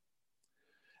understanding.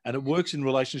 And it works in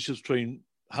relationships between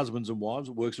husbands and wives.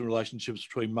 It works in relationships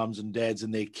between mums and dads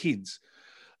and their kids.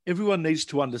 Everyone needs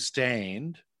to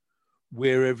understand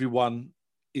where everyone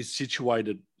is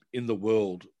situated in the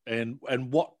world and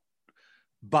what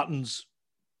buttons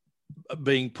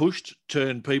being pushed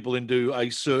turn people into a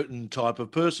certain type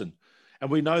of person.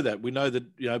 And we know that. We know that,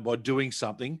 you know, by doing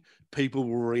something, people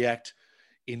will react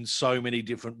in so many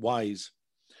different ways.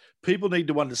 People need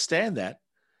to understand that.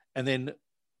 And then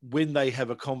when they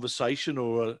have a conversation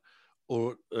or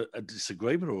a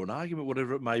disagreement or an argument,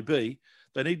 whatever it may be,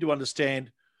 they need to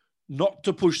understand not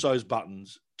to push those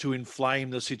buttons to inflame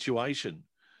the situation.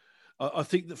 I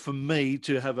think that for me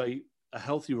to have a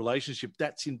healthy relationship,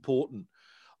 that's important.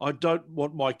 I don't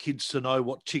want my kids to know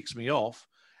what ticks me off.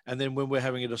 And then when we're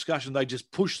having a discussion, they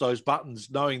just push those buttons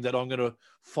knowing that I'm going to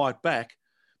fight back,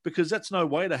 because that's no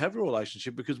way to have a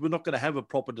relationship, because we're not going to have a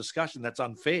proper discussion. That's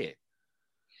unfair.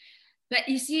 But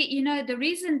you see, you know, the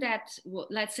reason that, well,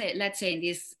 let's say in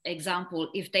this example,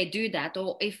 if they do that,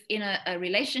 or if in a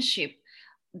relationship,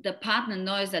 the partner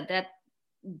knows that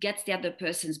gets the other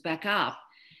person's back up,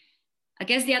 I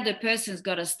guess the other person's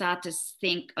got to start to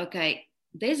think, okay,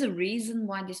 there's a reason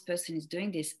why this person is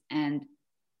doing this. And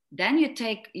then you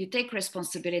take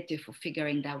responsibility for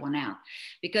figuring that one out,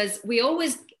 because we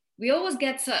always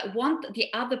want the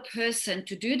other person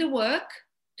to do the work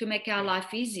to make our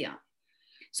life easier.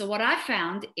 So what I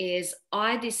found is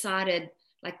I decided,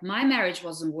 like, my marriage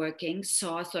wasn't working.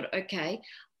 So I thought, okay,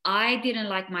 I didn't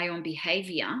like my own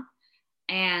behavior.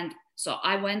 And so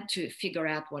I went to figure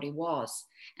out what it was.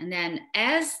 And then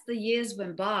as the years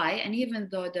went by, and even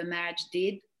though the marriage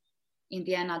did, in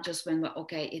the end, I just went, well,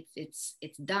 okay, it's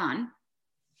done.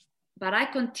 But I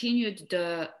continued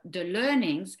the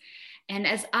learnings. And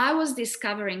as I was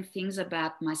discovering things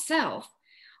about myself,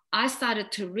 I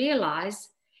started to realize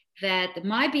that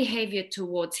my behavior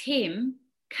towards him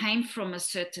came from a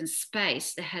certain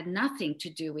space that had nothing to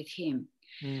do with him.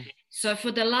 Mm. So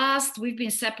for we've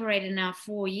been separated now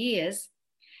 4 years.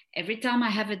 Every time I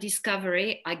have a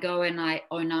discovery, I go and I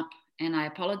own up and I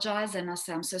apologize and I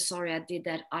say, I'm so sorry I did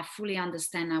that. I fully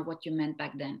understand now what you meant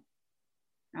back then,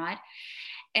 right?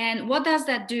 And what does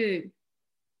that do?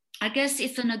 I guess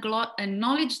it's an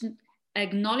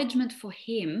acknowledgement for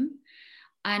him.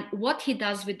 And what he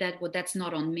does with that, well, that's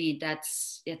not on me.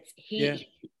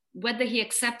 Whether he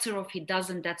accepts it or if he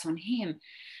doesn't, that's on him.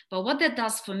 But what that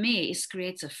does for me is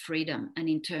creates a freedom, an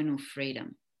internal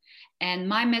freedom. And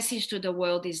my message to the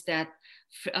world is that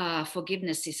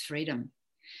forgiveness is freedom.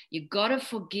 You got to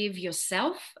forgive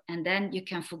yourself, and then you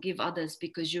can forgive others,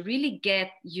 because you really get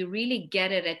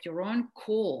it at your own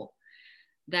core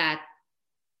that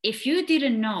if you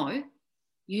didn't know,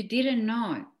 you didn't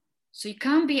know. So you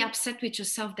can't be upset with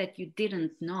yourself that you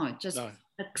didn't know. Just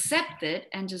accept it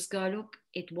and just go, look,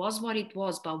 it was what it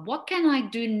was, but what can I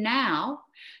do now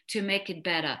to make it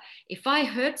better? If I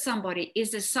hurt somebody,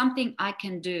 is there something I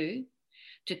can do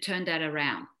to turn that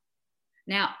around?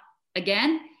 Now,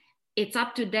 again, it's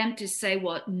up to them to say,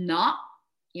 well, no,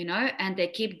 you know, and they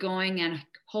keep going and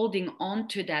holding on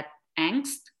to that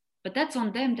angst, but that's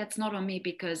on them. That's not on me,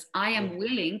 because I am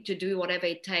willing to do whatever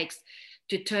it takes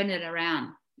to turn it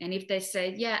around. And if they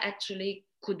say, yeah, actually,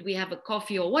 could we have a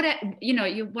coffee or whatever, you know,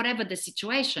 whatever the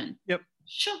situation. Yep.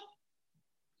 Sure.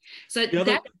 So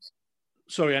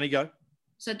sorry, Annie, go.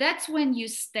 So that's when you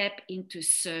step into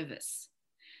service.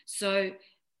 So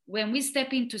when we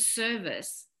step into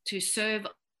service to serve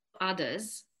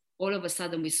others, all of a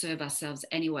sudden we serve ourselves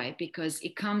anyway, because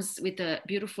it comes with a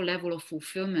beautiful level of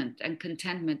fulfillment and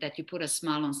contentment that you put a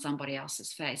smile on somebody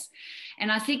else's face.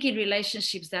 And I think in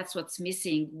relationships, that's what's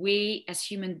missing. We as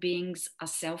human beings are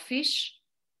selfish,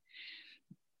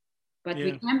 but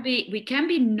we can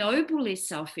be nobly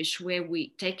selfish, where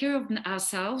we take care of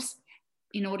ourselves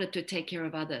in order to take care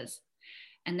of others,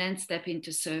 and then step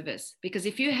into service. Because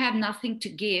if you have nothing to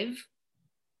give,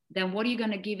 then what are you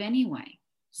going to give anyway?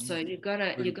 So you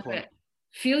gotta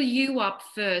fill you up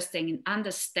first and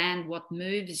understand what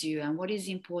moves you and what is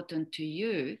important to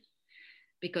you,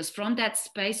 because from that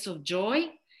space of joy,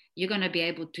 you're going to be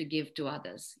able to give to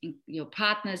others, your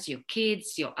partners, your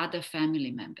kids, your other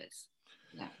family members.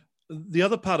 Yeah. The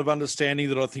other part of understanding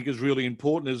that I think is really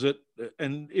important is that,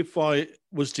 and if I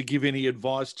was to give any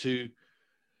advice to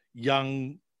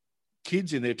young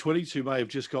kids in their 20s who may have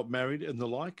just got married and the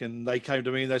like, and they came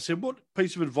to me and they said, what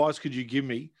piece of advice could you give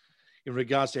me in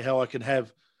regards to how I can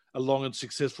have a long and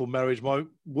successful marriage? My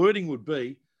wording would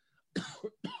be,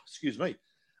 excuse me,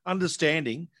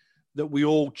 understanding that we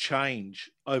all change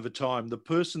over time. The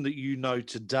person that you know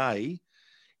today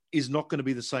is not going to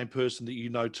be the same person that you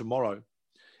know tomorrow.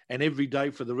 And every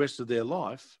day for the rest of their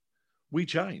life, we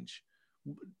change.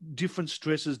 Different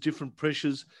stresses, different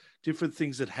pressures, different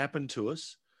things that happen to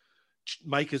us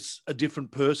make us a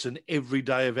different person every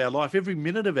day of our life. Every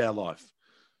minute of our life,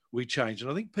 we change.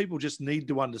 And I think people just need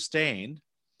to understand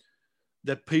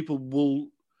that people will...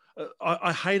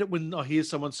 I hate it when I hear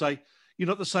someone say, you're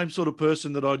not the same sort of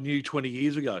person that I knew 20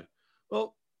 years ago.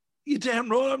 Well, you're damn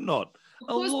right I'm not.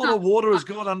 A lot of water has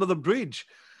gone under the bridge.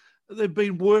 There have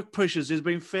been work pressures, there's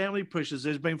been family pressures,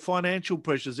 there's been financial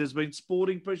pressures, there's been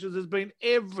sporting pressures, there's been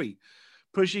every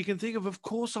pressure you can think of. Of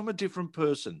course, I'm a different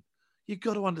person. You've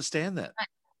got to understand that.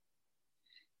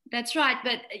 That's right.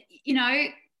 But, you know,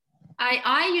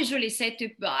 I usually say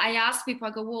I ask people,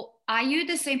 I go, well, are you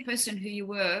the same person who you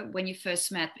were when you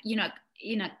first met? You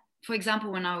know, for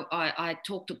example, when I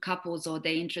talk to couples or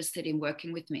they're interested in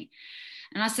working with me,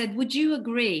 and I said, would you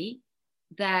agree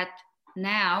that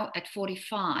now at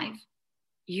 45,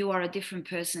 you are a different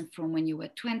person from when you were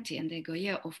 20? And they go,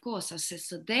 yeah, of course. I said,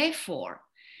 so therefore,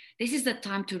 this is the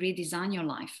time to redesign your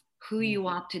life, who you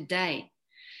are today.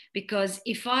 Because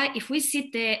if we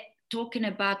sit there talking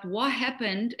about what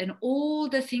happened and all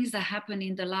the things that happened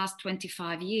in the last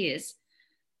 25 years,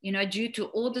 you know, due to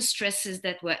all the stresses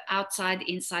that were outside,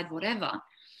 inside, whatever,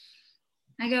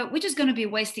 I go, we're just going to be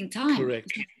wasting time.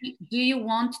 Correct. Do you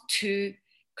want to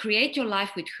create your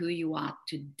life with who you are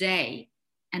today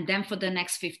and then for the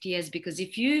next 50 years? Because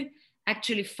if you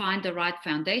actually find the right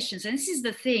foundations, and this is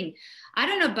the thing, I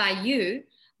don't know about you,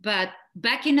 but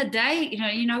back in the day,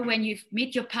 you know, when you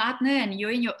meet your partner and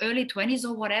you're in your early 20s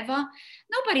or whatever,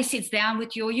 nobody sits down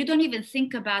with you. You don't even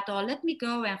think about, oh, let me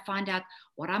go and find out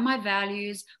what are my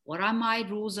values, what are my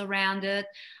rules around it,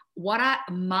 what are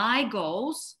my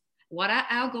goals, what are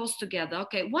our goals together?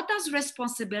 Okay, what does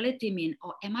responsibility mean?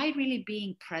 Or am I really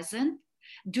being present?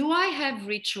 Do I have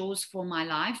rituals for my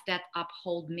life that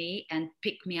uphold me and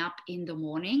pick me up in the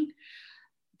morning?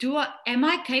 Am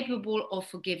I capable of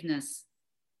forgiveness?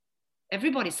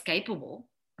 Everybody's capable,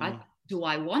 right? Do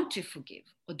I want to forgive,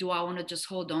 or do I want to just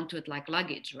hold on to it like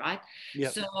luggage, right?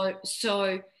 Yep.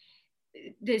 So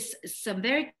there's some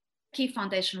very key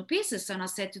foundational pieces. And I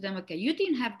said to them, okay, you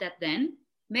didn't have that then.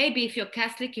 Maybe if you're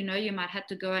Catholic, you know, you might have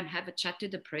to go and have a chat to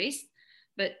the priest.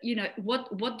 But, you know,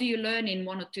 what do you learn in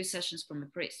 1 or 2 sessions from a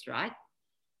priest, right?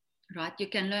 Right? You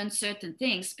can learn certain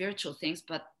things, spiritual things,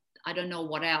 but I don't know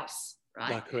what else,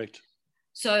 right? No, correct.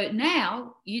 So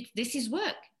now this is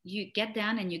work. You get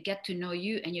down and you get to know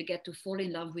you, and you get to fall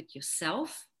in love with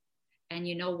yourself, and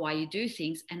you know why you do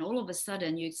things. And all of a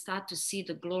sudden you start to see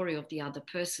the glory of the other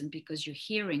person because you're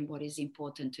hearing what is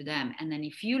important to them. And then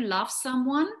if you love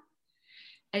someone,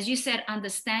 as you said,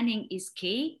 understanding is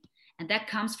key, and that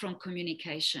comes from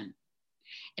communication.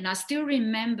 And I still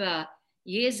remember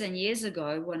years and years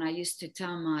ago when I used to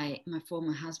tell my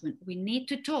former husband, we need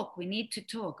to talk.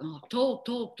 Oh,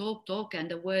 talk. And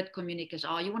the word communication,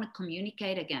 oh, you want to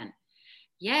communicate again?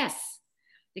 Yes,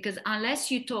 because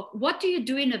unless you talk, what do you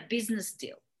do in a business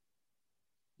deal?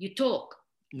 You talk.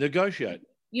 Negotiate.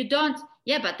 You don't,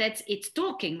 yeah, but it's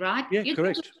talking, right? Yeah,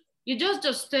 correct. You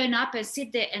just turn up and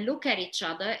sit there and look at each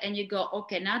other and you go,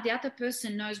 okay, now the other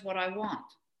person knows what I want.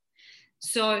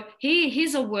 So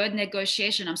here's a word,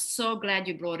 negotiation. I'm so glad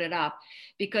you brought it up,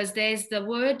 because there's the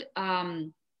word,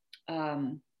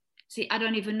 see, I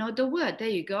don't even know the word. There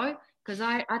you go. Because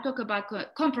I talk about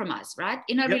compromise, right?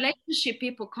 In a relationship,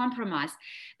 people compromise.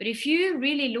 But if you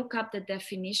really look up the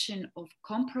definition of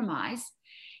compromise,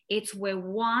 it's where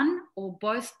one or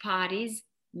both parties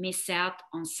miss out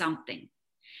on something.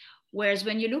 Whereas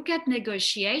when you look at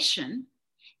negotiation,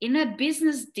 in a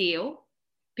business deal,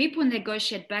 people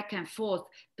negotiate back and forth,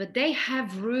 but they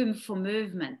have room for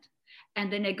movement.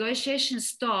 And the negotiation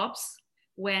stops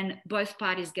when both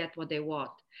parties get what they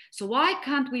want. So why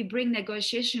can't we bring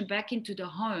negotiation back into the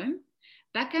home,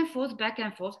 back and forth,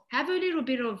 have a little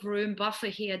bit of room, buffer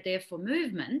here, there for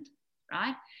movement,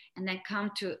 right? And then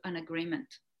come to an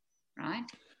agreement, right?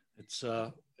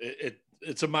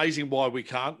 It's amazing why we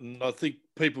can't. And I think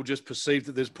people just perceive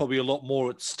that there's probably a lot more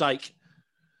at stake.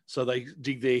 So they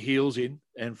dig their heels in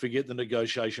and forget the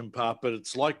negotiation part. But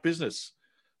it's like business.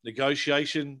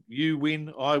 Negotiation, you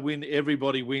win, I win,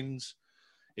 everybody wins.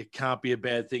 It can't be a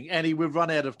bad thing. Annie, we've run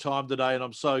out of time today, and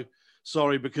I'm so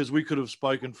sorry because we could have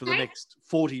spoken for the next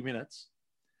 40 minutes.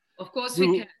 Of course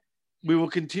we can. We will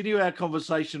continue our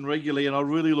conversation regularly, and I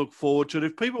really look forward to it.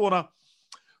 If people want to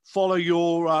follow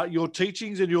your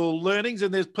teachings and your learnings,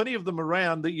 and there's plenty of them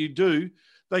around that you do,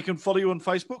 they can follow you on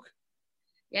Facebook?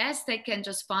 Yes, they can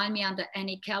just find me under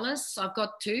Annie Callis. I've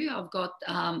got 2. I've got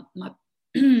my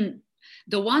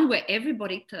the one where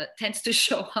everybody tends to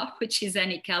show up, which is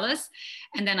Annie Callis.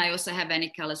 And then I also have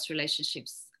Annie Callis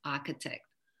Relationships Architect.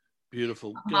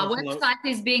 Beautiful. My website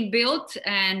is being built,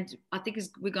 and I think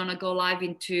we're going to go live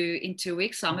in 2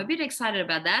 weeks. So I'm a bit excited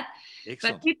about that.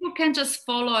 Excellent. But people can just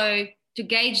follow to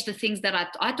gauge the things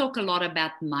that I talk a lot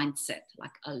about mindset,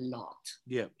 like a lot.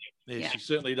 Yeah, she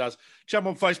certainly does. Jump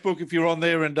on Facebook if you're on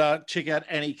there and check out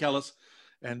Annie Callis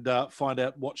and find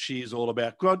out what she is all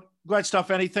about. Great stuff,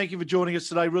 Annie. Thank you for joining us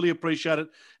today. Really appreciate it,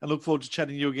 and look forward to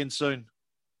chatting to you again soon.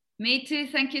 Me too.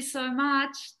 Thank you so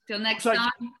much. Till next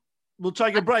time. We'll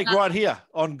take a break right here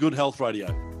on Good Health Radio.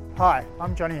 Hi,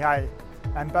 I'm Johnny Hay,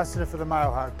 Ambassador for the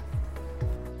Male Hug.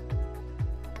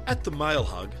 At the Male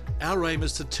Hug, our aim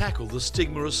is to tackle the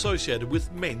stigma associated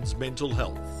with men's mental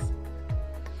health.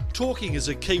 Talking is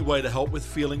a key way to help with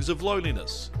feelings of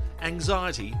loneliness,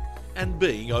 anxiety, and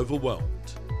being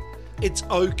overwhelmed. It's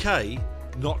okay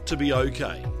not to be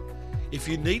okay. If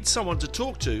you need someone to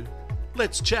talk to,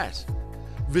 let's chat.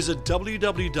 Visit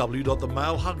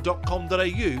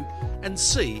www.themalehug.com.au and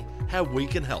see how we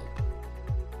can help.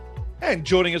 And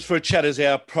joining us for a chat is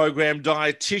our program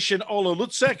dietitian, Ola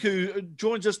Lutzak, who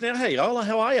joins us now. Hey, Ola,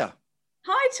 how are you?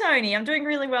 Hi, Tony. I'm doing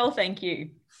really well, thank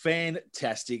you.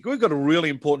 Fantastic. We've got a really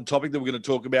important topic that we're going to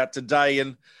talk about today,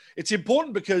 and it's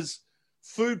important because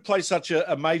food plays such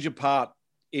a major part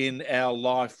in our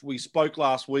life. We spoke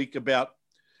last week about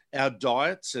our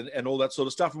diets and all that sort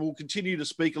of stuff, and we'll continue to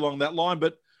speak along that line,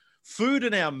 but food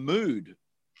and our mood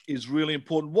is really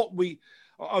important.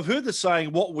 I've heard the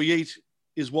saying, what we eat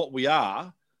is what we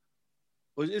are.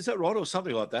 Is that right, or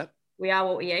something like that? We are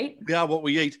what we eat. We are what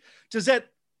we eat. Does that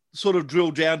sort of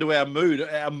drill down to our mood?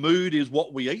 Our mood is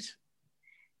what we eat?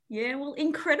 Yeah, well,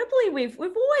 incredibly, we've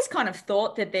always kind of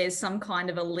thought that there's some kind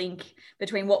of a link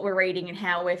between what we're eating and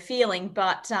how we're feeling,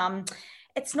 but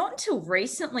it's not until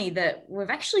recently that we've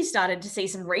actually started to see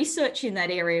some research in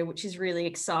that area, which is really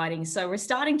exciting. So we're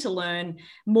starting to learn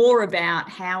more about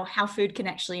how food can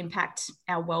actually impact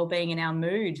our well-being and our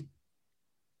mood.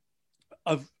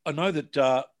 I know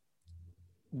that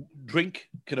drink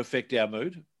can affect our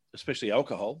mood, especially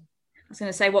alcohol. I was going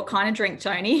to say, what kind of drink,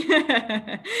 Tony?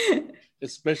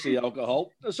 Especially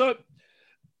alcohol. So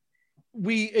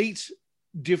we eat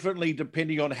differently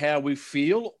depending on how we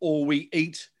feel, or we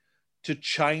eat to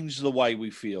change the way we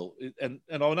feel. And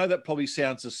I know that probably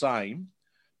sounds the same,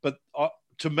 but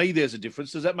to me, there's a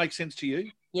difference. Does that make sense to you?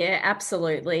 Yeah,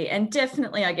 absolutely. And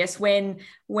definitely, I guess when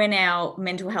our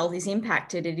mental health is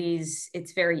impacted,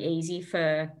 it's very easy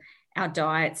for our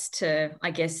diets to,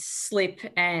 I guess, slip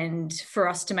and for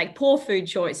us to make poor food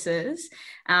choices.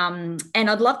 And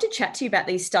I'd love to chat to you about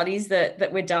these studies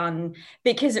that were done,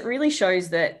 because it really shows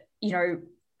that,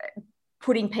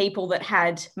 putting people that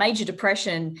had major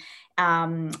depression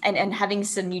and having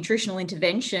some nutritional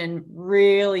intervention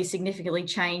really significantly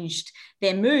changed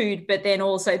their mood, but then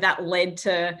also that led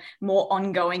to more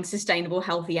ongoing, sustainable,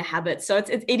 healthier habits. So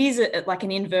it is like an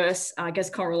inverse, I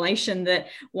guess, correlation that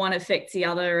one affects the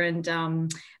other. And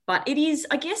but it is,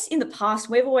 I guess, in the past,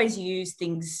 we've always used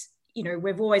things,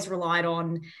 we've always relied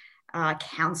on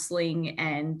counseling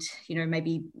and,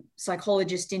 maybe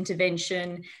psychologist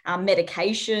intervention,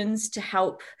 medications to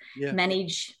help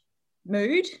manage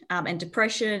mood and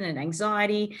depression and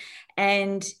anxiety.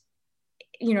 And,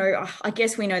 I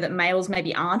guess we know that males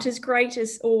maybe aren't as great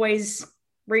as always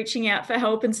reaching out for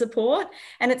help and support.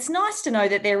 And it's nice to know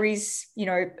that there is,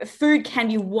 food can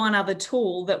be one other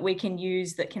tool that we can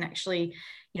use that can actually,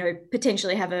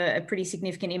 potentially have a pretty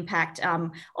significant impact.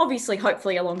 Obviously,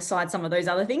 hopefully alongside some of those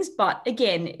other things, but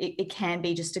again, it can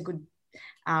be just a good,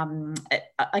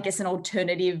 I guess, an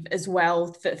alternative as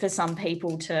well for some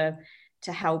people to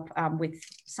help with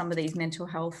some of these mental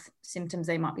health symptoms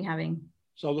they might be having.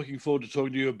 So I'm looking forward to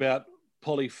talking to you about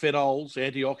polyphenols,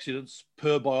 antioxidants,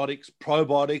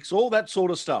 probiotics, all that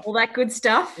sort of stuff. All that good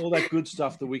stuff. All that good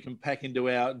stuff that we can pack into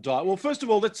our diet. Well, first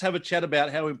of all, let's have a chat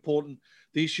about how important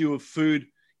the issue of food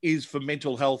is for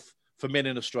mental health for men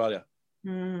in Australia.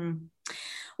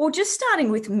 Well, just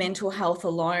starting with mental health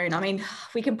alone, I mean,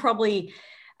 we can probably,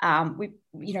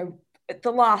 the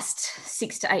last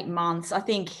 6 to 8 months, I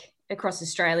think across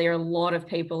Australia, a lot of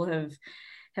people have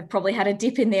probably had a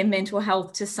dip in their mental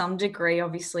health to some degree.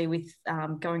 Obviously, with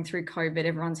going through COVID,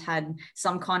 everyone's had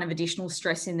some kind of additional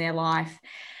stress in their life.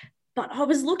 But I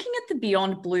was looking at the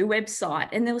Beyond Blue website,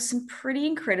 and there was some pretty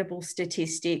incredible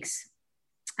statistics.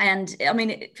 And I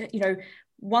mean,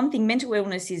 one thing, mental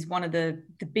illness is one of the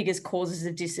biggest causes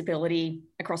of disability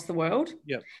across the world.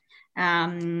 Yeah.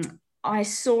 I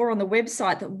saw on the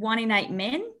website that 1 in 8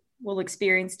 men will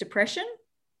experience depression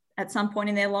at some point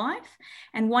in their life,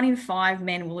 and 1 in 5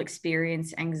 men will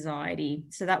experience anxiety.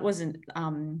 So that wasn't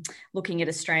looking at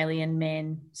Australian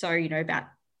men. So, about,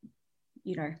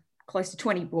 close to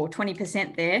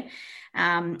 20% there.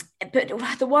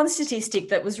 But the one statistic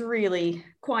that was really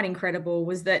quite incredible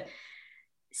was that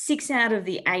 6 out of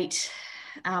the 8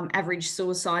 average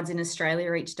suicides in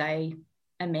Australia each day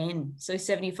are men. So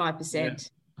 75%.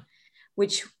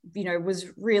 Which, was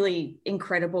really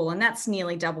incredible. And that's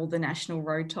nearly double the national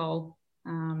road toll.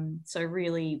 So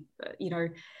really,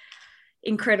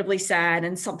 incredibly sad,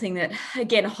 and something that,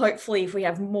 again, hopefully if we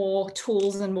have more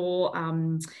tools and more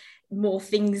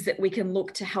things that we can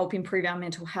look to help improve our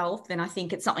mental health, then I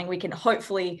think it's something we can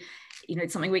hopefully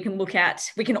it's something we can look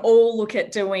at. We can all look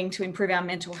at doing to improve our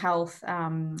mental health,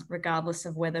 regardless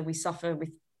of whether we suffer with,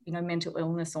 mental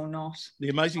illness or not. The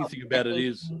amazing thing about it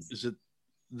is that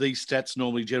these stats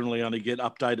normally generally only get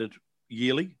updated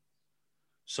yearly.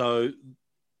 So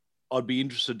I'd be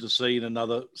interested to see in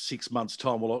another 6 months'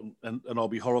 time, and I'll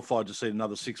be horrified to see in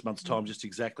another 6 months' time just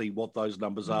exactly what those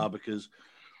numbers are, because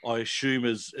I assume,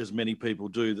 as many people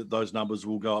do, that those numbers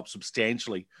will go up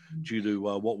substantially due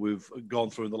to what we've gone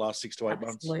through in the last 6 to 8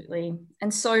 months. Absolutely.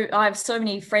 And so I have so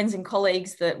many friends and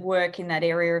colleagues that work in that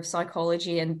area of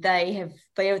psychology, and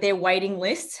their waiting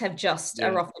lists have just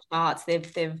are off the charts.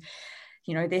 They've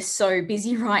they're so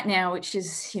busy right now, which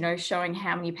is, showing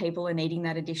how many people are needing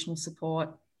that additional support.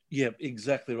 Yeah,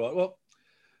 exactly right. Well,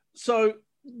 so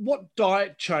what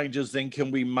diet changes then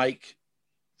can we make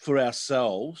for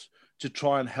ourselves to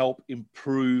try and help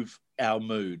improve our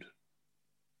mood?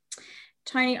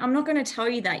 Tony, I'm not going to tell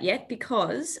you that yet,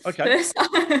 because first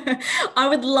I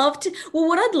would love to. Well,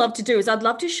 what I'd love to do is I'd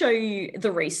love to show you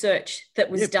the research that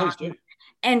was done.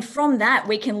 And from that,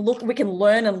 we can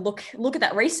learn and look at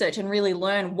that research and really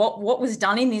learn what was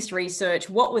done in this research,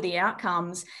 what were the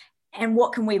outcomes, and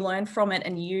what can we learn from it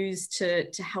and use to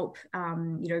help,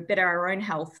 better our own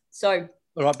health. So,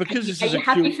 all right, because are you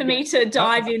happy for me to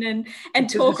dive in and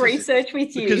talk research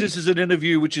with you? Because this is an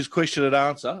interview which is question and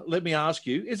answer, let me ask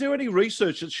you, is there any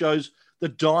research that shows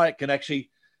that diet can actually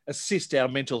assist our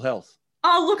mental health?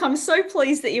 Oh, look, I'm so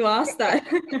pleased that you asked that.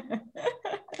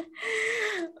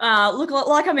 Look,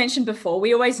 like I mentioned before,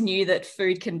 we always knew that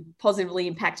food can positively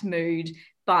impact mood,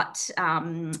 but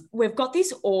we've got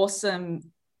this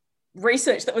awesome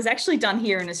research that was actually done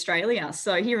here in Australia.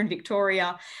 So here in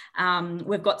Victoria,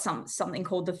 we've got something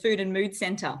called the Food and Mood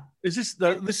Centre. This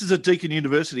is at Deakin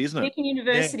University, isn't it? Deakin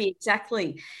University,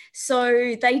 exactly.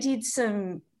 So they did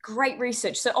some great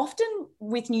research. So often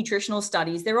with nutritional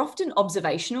studies, they're often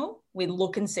observational. We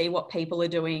look and see what people are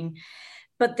doing.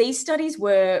 But these studies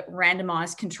were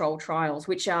randomized control trials,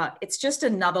 it's just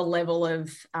another level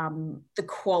of the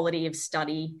quality of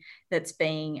study that's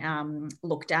being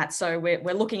looked at. So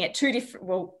we're looking at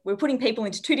we're putting people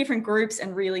into two different groups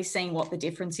and really seeing what the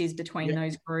difference is between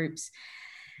those groups.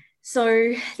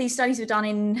 So these studies were done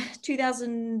in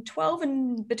 2012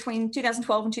 and between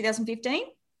 2012 and 2015.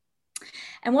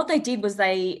 And what they did was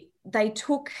they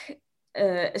took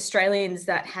Australians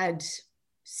that had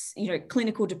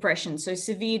clinical depression, so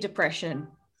severe depression.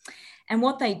 And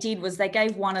what they did was they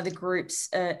gave one of the groups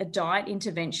a diet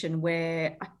intervention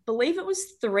where I believe it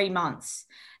was 3 months.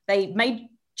 They made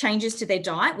changes to their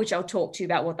diet, which I'll talk to you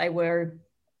about what they were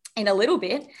in a little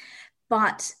bit.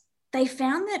 But they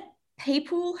found that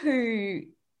people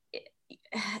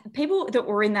that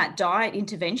were in that diet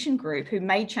intervention group who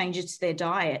made changes to their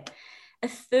diet, a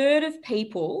third of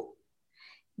people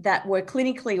that were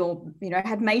clinically or,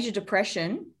 had major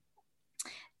depression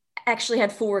actually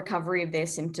had full recovery of their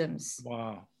symptoms.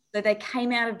 Wow. So they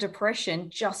came out of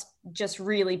depression just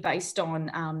really based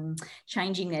on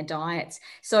changing their diets.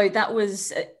 So that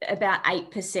was about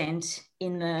 8%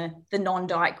 in the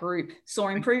non-diet group saw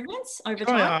improvements over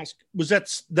time. Can I ask, was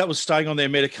that was staying on their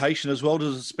medication as well?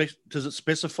 Does it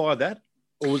specify that?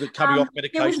 Or was it coming off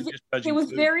medication? There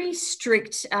was very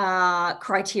strict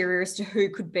criteria as to who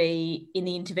could be in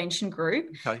the intervention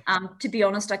group. Okay. To be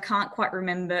honest, I can't quite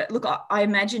remember. Look, I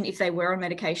imagine if they were on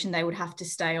medication, they would have to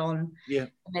stay on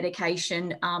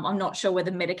medication. I'm not sure whether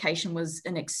medication was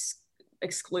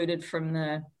excluded from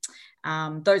the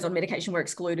those on medication were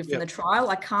excluded from the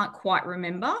trial. I can't quite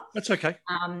remember. That's okay.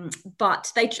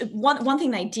 But one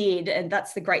thing they did, and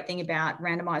that's the great thing about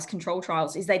randomized control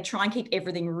trials, is they try and keep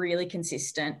everything really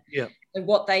consistent. Yeah. So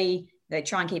what they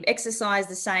try and keep exercise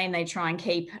the same. They try and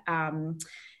keep, diet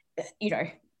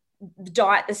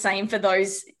the same for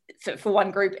those for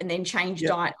one group, and then change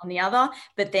diet on the other.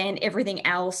 But then everything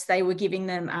else, they were giving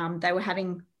them. They were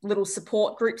having little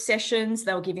support group sessions.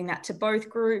 They were giving that to both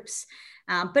groups.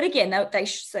 But again, they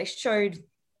showed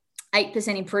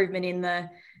 8% improvement in the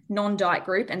non-diet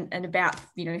group and about,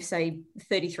 say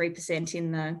 33%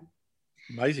 in the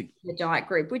diet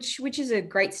group, which is a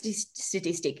great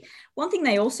statistic. One thing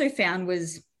they also found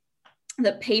was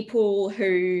that people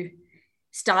who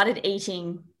started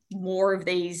eating more of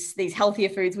these healthier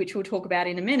foods, which we'll talk about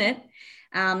in a minute,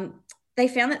 they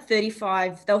found that they were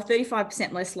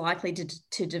 35% less likely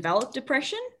to develop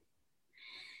depression.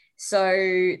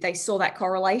 So they saw that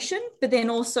correlation, but then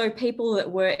also people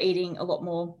that were eating a lot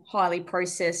more highly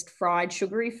processed, fried,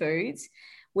 sugary foods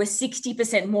were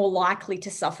 60% more likely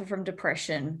to suffer from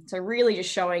depression. So really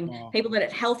just showing people that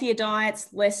had healthier diets,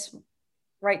 less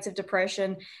rates of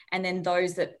depression, and then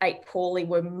those that ate poorly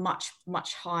were much,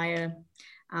 much higher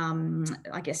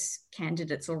I guess,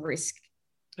 candidates or risk.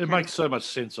 It makes so much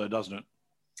sense, though, doesn't it?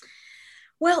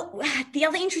 Well, the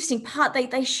other interesting part,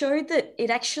 they showed that it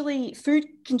actually, food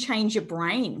can change your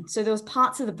brain. So there was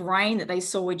parts of the brain that they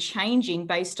saw were changing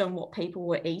based on what people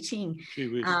were eating,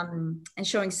 and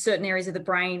showing certain areas of the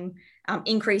brain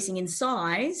increasing in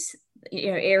size,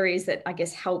 areas that I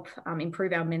guess help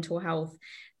improve our mental health,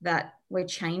 that we're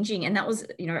changing. And that was,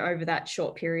 over that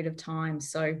short period of time.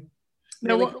 So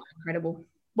really incredible.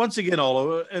 Once again,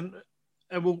 Ola, and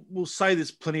we'll say this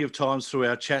plenty of times through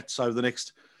our chats over the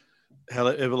next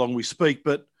however long we speak,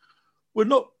 but we're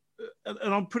not,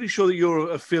 and I'm pretty sure that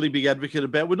you're a fairly big advocate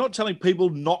about, we're not telling people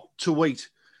not to eat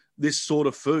this sort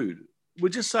of food. We're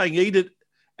just saying eat it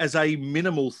as a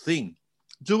minimal thing.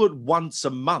 Do it once a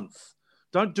month.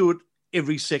 Don't do it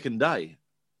every second day.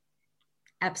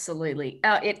 Absolutely.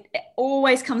 It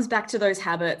always comes back to those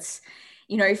habits.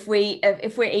 If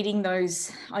we're eating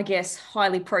those, I guess,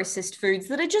 highly processed foods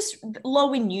that are just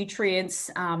low in nutrients,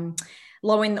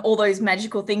 low in all those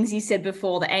magical things you said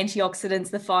before, the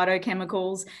antioxidants, the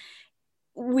phytochemicals,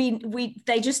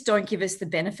 they just don't give us the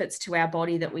benefits to our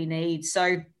body that we need.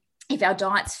 So if our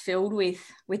diet's filled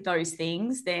with those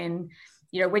things, then,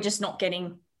 we're just not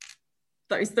getting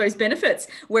those benefits.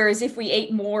 Whereas if we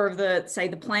eat more of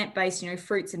the plant-based,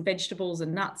 fruits and vegetables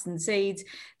and nuts and seeds,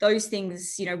 those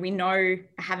things, we know are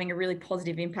having a really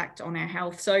positive impact on our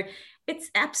health. So it's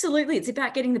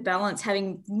about getting the balance,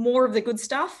 having more of the good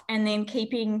stuff and then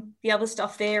keeping the other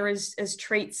stuff there as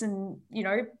treats and,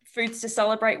 foods to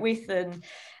celebrate with and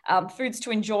foods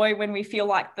to enjoy when we feel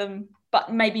like them,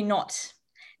 but maybe not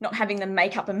having them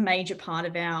make up a major part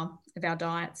of our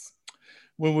diets.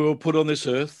 When we were put on this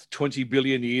earth 20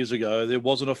 billion years ago, there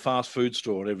wasn't a fast food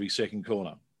store at every second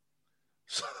corner.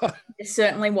 So it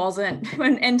certainly wasn't.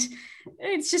 And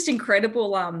it's just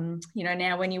incredible.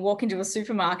 Now when you walk into a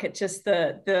supermarket, just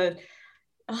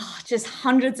just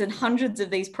hundreds and hundreds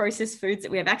of these processed foods that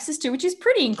we have access to, which is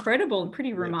pretty incredible and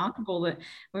pretty remarkable that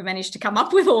we've managed to come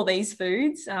up with all these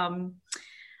foods.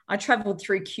 I traveled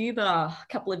through Cuba a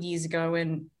couple of years ago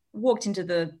and walked into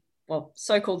the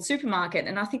so-called supermarket,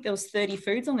 and I think there was 30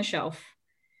 foods on the shelf.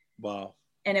 Wow.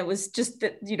 And it was just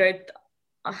that,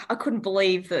 I couldn't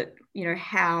believe that,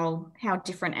 how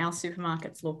different our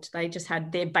supermarkets looked. They just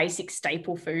had their basic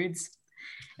staple foods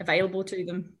available to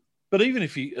them. But even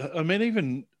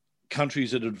even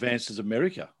countries that advanced as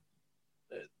America,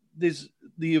 there's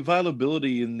the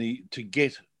availability to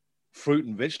get fruit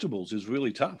and vegetables is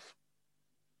really tough.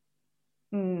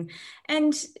 And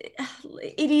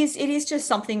it is just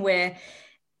something where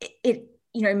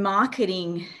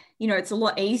marketing, it's a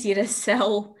lot easier to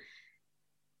sell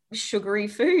sugary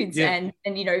foods and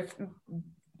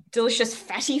delicious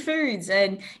fatty foods.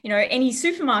 And, any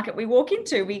supermarket we walk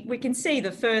into, we can see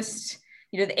the first,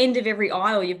 the end of every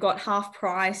aisle, you've got half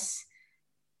price,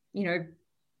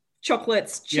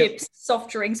 chocolates, chips,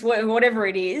 soft drinks, whatever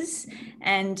it is.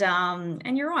 And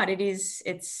you're right.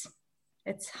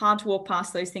 It's hard to walk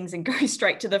past those things and go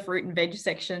straight to the fruit and veg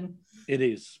section. It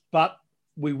is, but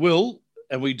we will,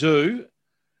 and we do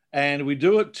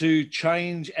it to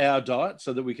change our diet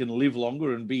so that we can live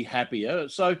longer and be happier.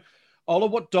 So, Ola,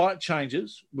 what diet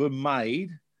changes were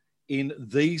made in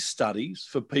these studies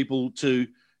for people to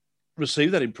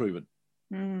receive that improvement?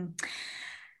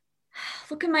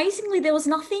 Look, amazingly, there was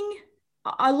nothing.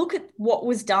 I look at what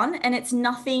was done and it's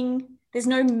nothing. There's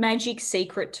no magic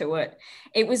secret to it.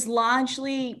 It was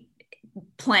largely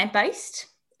plant-based.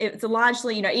 It's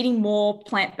largely, eating more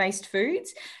plant-based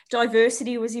foods.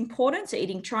 Diversity was important. So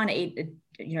trying to eat,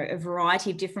 a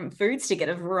variety of different foods to get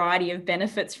a variety of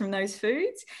benefits from those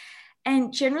foods.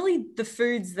 And generally the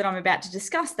foods that I'm about to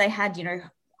discuss, they had,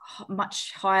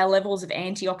 much higher levels of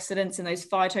antioxidants and those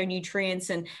phytonutrients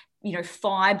and,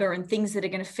 fiber and things that are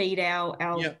going to feed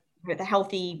the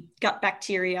healthy gut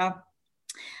bacteria.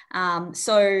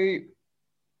 So,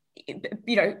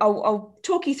 I'll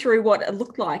talk you through what it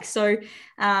looked like. So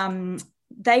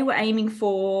they were aiming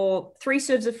for 3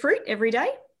 serves of fruit every day,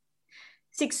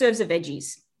 6 serves of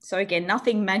veggies. So again,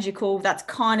 nothing magical. That's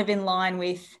kind of in line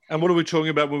with. And what are we talking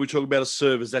about when we talk about a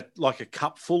serve? Is that like a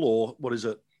cupful or what is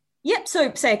it? Yep.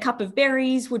 So say a cup of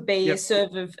berries would be a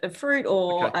serve of fruit,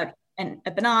 or a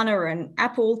banana or an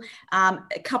apple. A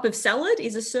cup of salad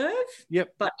is a serve.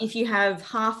 Yep. But if you have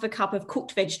half a cup of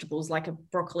cooked vegetables, like a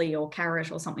broccoli or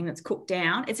carrot or something that's cooked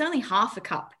down, it's only half a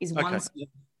cup is one serve.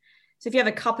 So if you have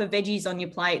a cup of veggies on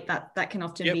your plate, that can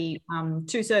often be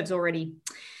 2 serves already.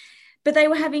 But they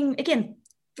were having, again,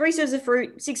 3 serves of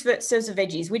fruit, 6 serves of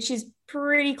veggies, which is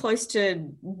pretty close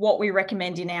to what we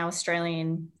recommend in our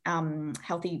Australian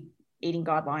healthy eating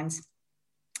guidelines.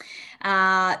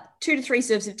 2 to 3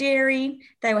 serves of dairy.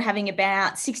 They were having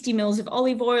about 60 mils of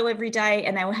olive oil every day,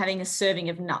 and they were having a serving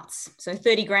of nuts. So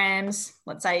 30 grams,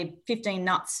 let's say 15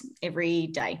 nuts every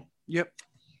day. Yep.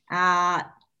 I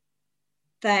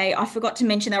forgot to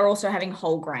mention they were also having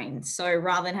whole grains. So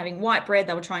rather than having white bread,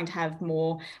 they were trying to have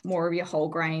more of your whole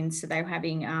grains. So they were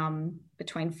having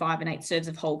between 5 and 8 serves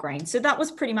of whole grains. So that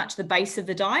was pretty much the base of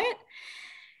the diet.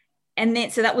 And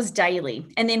then, so that was daily.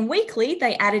 And then weekly,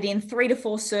 they added in 3 to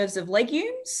 4 serves of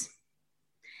legumes.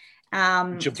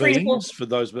 Which are beans, for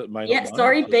those that may not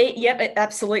know. Yep,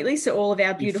 absolutely. So all of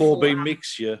our beautiful... 4-bean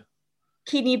mix, yeah.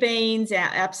 Kidney beans,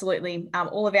 absolutely.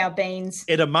 All of our beans.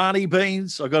 Edamame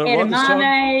beans. I got it right this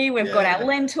time. We've got our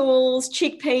lentils,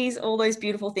 chickpeas, all those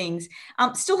beautiful things.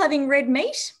 Still having red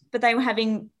meat, but they were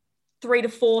having 3 to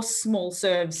 4 small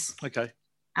serves. Okay.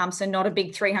 So not a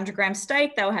big 300-gram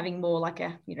steak. They were having more like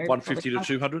a, 150 to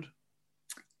 200?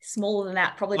 Smaller than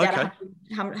that, probably about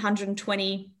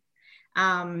 120,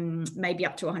 maybe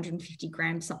up to 150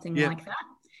 grams, something like that.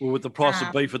 Well, with the price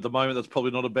of beef at the moment, that's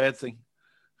probably not a bad thing.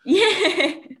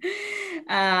 Yeah.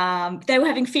 They were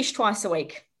having fish twice a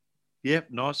week.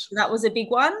 Yep, nice. So that was a big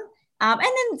one. And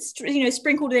then,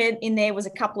 sprinkled in there was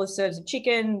a couple of serves of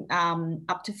chicken,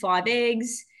 up to 5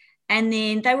 eggs. And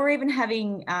then they were even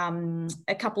having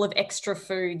a couple of extra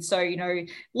food. So,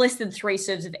 less than 3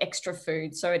 serves of extra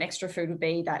food. So an extra food would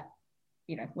be that,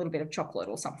 little bit of chocolate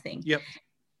or something. Yep.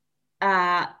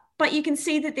 But you can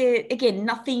see that there, again,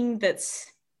 nothing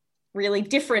that's really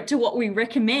different to what we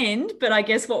recommend. But I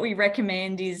guess what we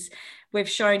recommend is we've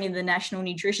shown in the National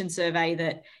Nutrition Survey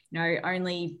that,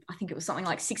 only, I think it was something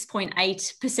like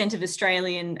 6.8% of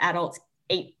Australian adults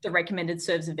eat the recommended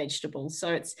serves of vegetables.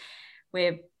 So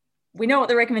we know what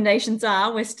the recommendations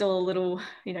are. We're still a little,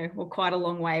 we're quite a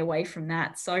long way away from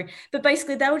that. So, but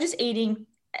basically they were just eating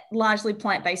largely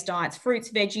plant-based diets, fruits,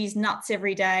 veggies, nuts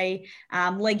every day.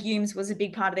 Legumes was a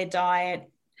big part of their diet,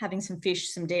 having some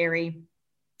fish, some dairy.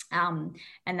 And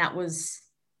that was,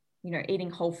 eating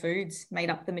whole foods made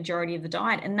up the majority of the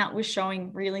diet. And that was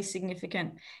showing really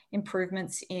significant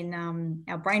improvements in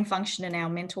our brain function and our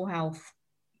mental health.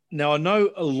 Now, I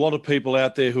know a lot of people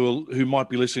out there who might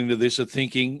be listening to this are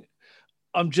thinking,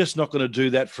 I'm just not going to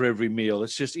do that for every meal.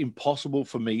 It's just impossible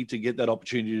for me to get that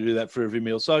opportunity to do that for every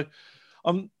meal. So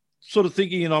I'm sort of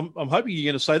thinking, and I'm hoping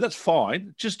you're going to say, that's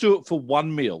fine. Just do it for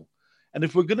one meal. And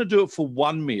if we're going to do it for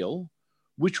one meal,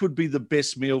 which would be the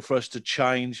best meal for us to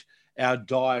change our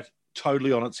diet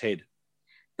totally on its head?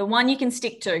 The one you can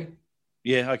stick to.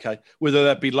 Yeah, okay. Whether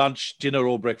that be lunch, dinner,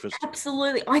 or breakfast.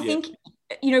 Absolutely. I think,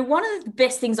 one of the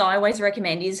best things I always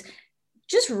recommend is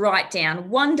just write down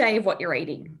one day of what you're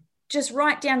eating. Just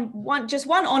write down one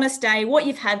honest day, what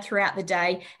you've had throughout the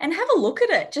day, and have a look at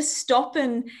it. Just stop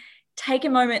and take a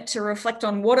moment to reflect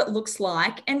on what it looks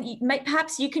like. And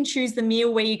perhaps you can choose the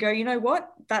meal where you go, you know what,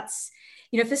 that's,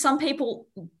 for some people,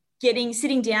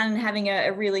 sitting down and having a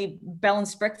really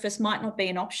balanced breakfast might not be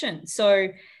an option. So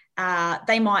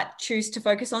they might choose to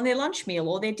focus on their lunch meal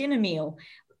or their dinner meal.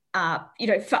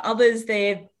 For others,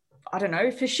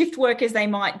 for shift workers,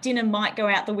 dinner might go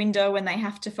out the window and they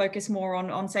have to focus more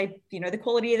on say, the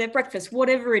quality of their breakfast,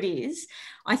 whatever it is.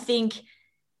 I think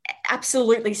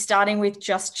absolutely starting with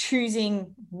just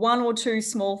choosing 1 or 2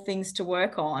 small things to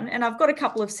work on. And I've got a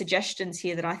couple of suggestions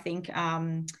here that I think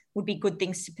would be good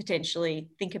things to potentially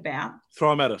think about.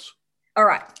 Throw them at us. All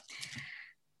right.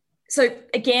 So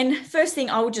again, first thing,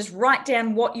 I would just write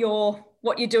down what you're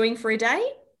doing for a day.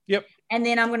 Yep. And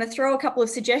then I'm going to throw a couple of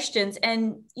suggestions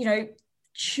and,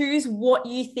 choose what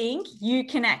you think you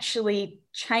can actually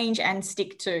change and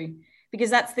stick to, because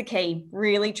that's the key,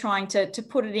 really trying to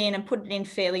put it in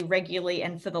fairly regularly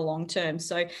and for the long term.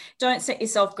 So don't set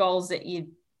yourself goals that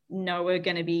are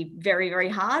going to be very, very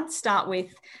hard. Start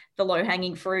with the low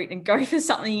hanging fruit and go for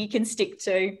something you can stick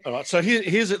to. All right. So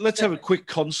here's it. Let's have a quick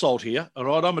consult here. All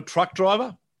right. I'm a truck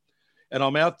driver and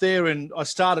I'm out there and I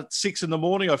start at 6 a.m.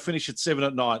 I finish at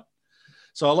 7 p.m.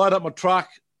 So I load up my truck.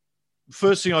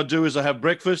 First thing I do is I have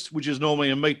breakfast, which is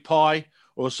normally a meat pie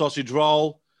or a sausage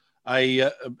roll,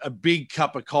 a big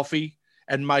cup of coffee,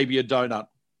 and maybe a donut.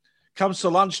 Comes to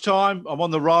lunchtime, I'm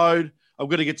on the road. I'm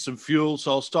going to get some fuel,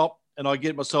 so I'll stop and I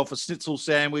get myself a schnitzel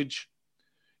sandwich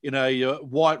in a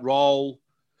white roll.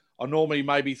 I normally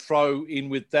maybe throw in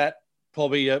with that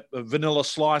probably a vanilla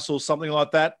slice or something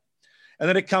like that. And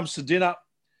then it comes to dinner,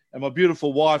 and my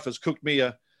beautiful wife has cooked me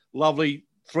a lovely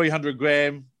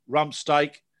 300-gram rump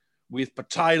steak with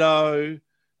potato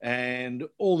and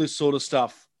all this sort of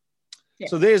stuff. Yeah.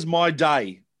 So there's my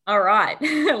day. All right,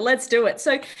 let's do it.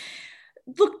 So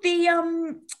look,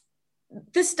 the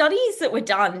studies that were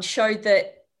done showed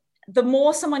that the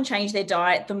more someone changed their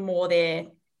diet, the more their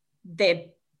their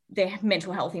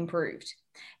mental health improved.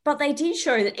 But they did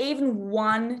show that even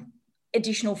one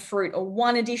additional fruit or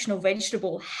one additional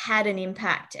vegetable had an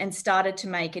impact and started to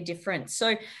make a difference.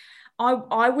 So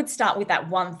I would start with that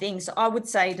one thing. So I would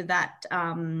say to that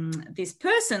this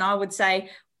person, I would say,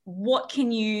 what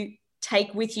can you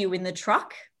take with you in the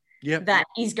truck that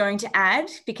is going to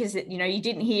add? Because, you know, you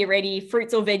didn't hear any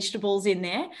fruits or vegetables in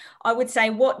there. I would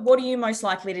say, what are you most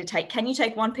likely to take? Can you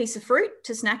take one piece of fruit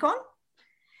to snack on?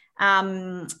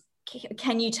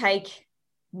 Can you take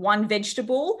one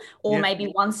vegetable or maybe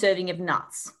one serving of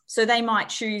nuts? So they might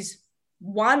choose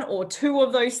one or two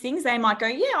of those things. They might go,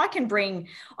 yeah, I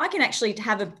can actually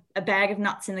have a bag of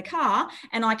nuts in the car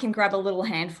and I can grab a little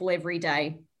handful every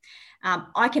day.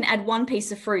 I can add one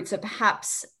piece of fruit. So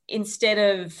perhaps instead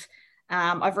of,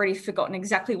 I've already forgotten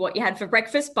exactly what you had for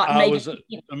breakfast, but maybe was a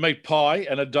meat pie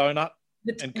and a donut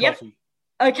and coffee.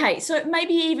 Okay. So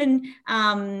maybe even,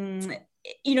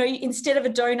 you know, instead of a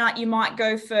donut, you might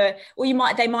go for,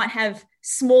 or they might have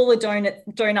smaller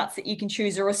donuts that you can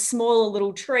choose, or a smaller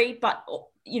little treat, but,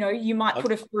 you know, you might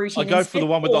put a fruit in. I go for the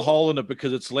one with the hole in it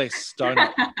because it's less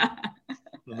donut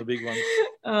than the big ones.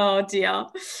 Oh dear.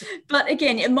 But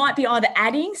again, it might be either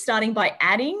starting by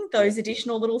adding those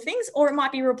additional little things, or it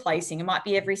might be replacing. It might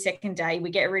be every second day we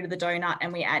get rid of the donut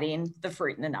and we add in the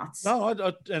fruit and the nuts.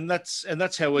 No, and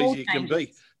that's how easy it can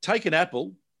be. Take an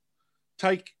apple,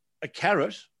 take a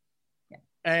carrot,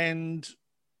 and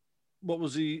what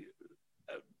was the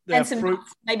and some fruit?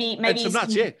 Nuts. Maybe some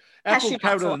nuts, apple,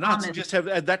 carrot, and nuts, and just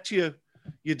add that to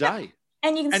your day.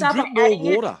 And you can start drink more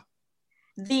water.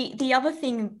 The other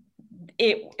thing,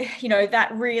 you know,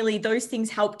 that really, those things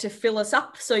help to fill us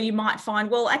up. So you might find,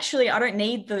 well, actually, I don't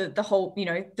need the whole, you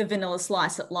know, the vanilla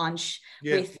slice at lunch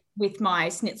with my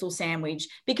schnitzel sandwich,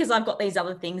 because I've got these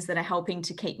other things that are helping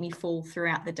to keep me full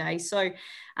throughout the day. So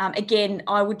again,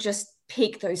 I would just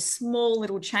pick those small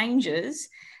little changes.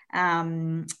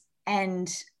 And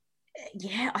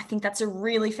I think that's a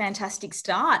really fantastic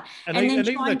start. And even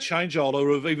that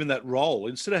changeover of even that roll,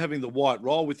 instead of having the white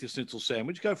roll with your schnitzel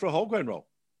sandwich, go for a whole grain roll.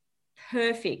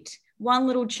 Perfect. One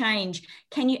little change.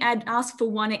 Can you ask for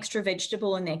one extra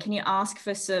vegetable in there? Can you ask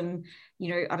for some, you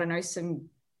know, I don't know, some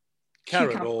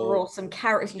carrot or some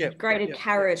carrot, grated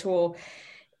carrot or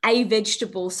a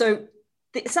vegetable. So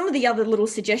some of the other little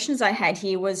suggestions I had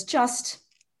here was just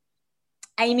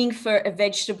aiming for a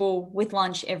vegetable with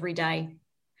lunch every day.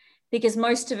 Because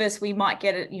most of us, we might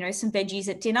get, you know, some veggies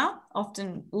at dinner.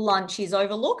 Often lunch is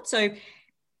overlooked. So,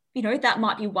 you know, that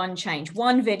might be one change,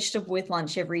 one vegetable with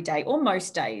lunch every day or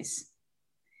most days.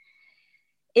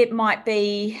 It might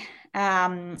be,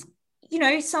 you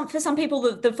know, for some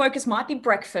people, the focus might be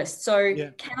breakfast. So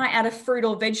can I add a fruit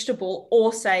or vegetable,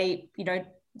 or say, you know,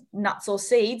 nuts or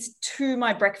seeds to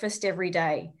my breakfast every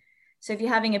day? So if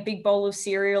you're having a big bowl of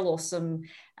cereal or some,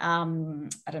 I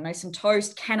don't know, some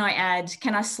toast, can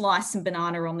I slice some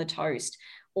banana on the toast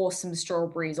or some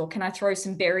strawberries, or can I throw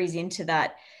some berries into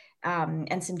that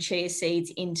and some chia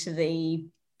seeds into the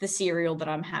cereal that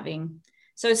I'm having?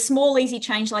 So a small, easy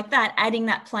change like that, adding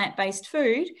that plant-based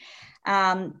food.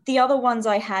 The other ones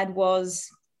I had was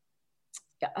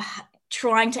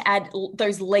trying to add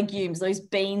those legumes, those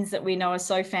beans that we know are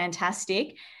so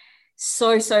fantastic,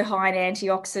 so high in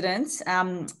antioxidants,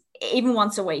 even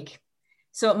once a week.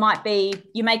 So it might be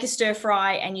you make a stir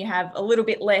fry and you have a little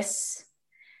bit less,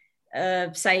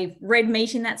 say, red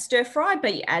meat in that stir fry,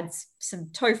 but you add some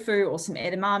tofu or some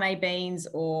edamame beans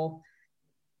or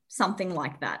something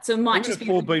like that. So it might just be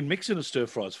 4-bean mix in a stir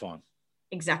fry is fine.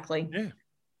 Exactly. Yeah.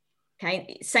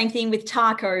 Okay. Same thing with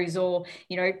tacos, or,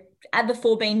 you know, add the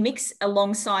 4-bean mix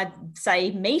alongside, say,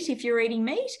 meat if you're eating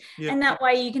meat. Yeah. And that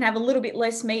way you can have a little bit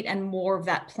less meat and more of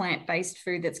that plant-based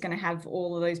food that's going to have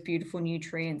all of those beautiful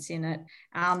nutrients in it.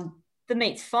 The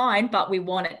meat's fine, but we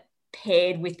want it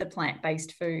paired with the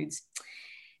plant-based foods.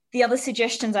 The other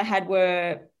suggestions I had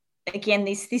were, again,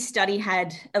 this study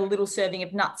had a little serving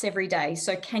of nuts every day.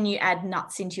 So can you add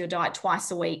nuts into your diet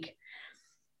twice a week?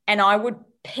 And I would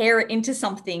pair it into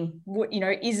something. You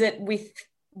know, is it with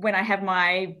when I have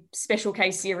my Special K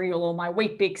cereal or my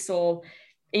Wheat Bix or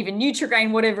even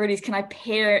Nutri-Grain, whatever it is, can I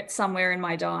pair it somewhere in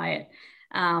my diet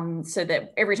so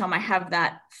that every time I have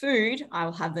that food, I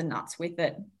will have the nuts with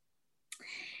it.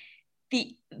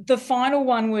 The final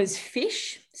one was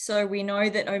fish. So we know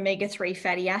that omega-3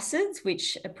 fatty acids,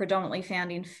 which are predominantly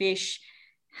found in fish,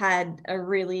 had a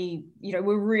really, you know,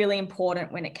 were really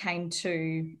important when it came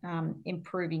to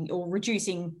improving or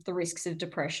reducing the risks of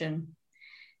depression.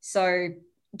 So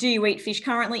do you eat fish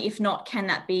currently? If not, can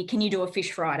you do a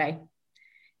Fish Friday?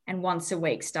 And once a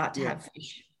week start to have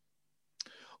fish?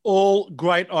 All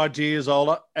great ideas,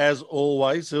 Ola, as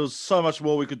always. There was so much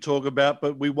more we could talk about,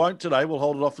 but we won't today. We'll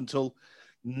hold it off until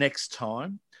next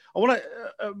time.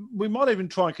 We might even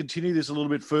try and continue this a little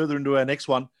bit further into our next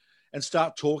one and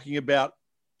start talking about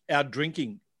our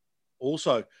drinking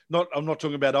also. I'm not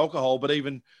talking about alcohol, but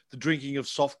even the drinking of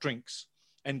soft drinks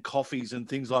and coffees and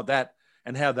things like that,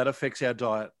 and how that affects our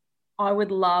diet. I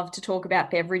would love to talk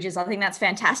about beverages. I think that's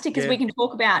fantastic because we can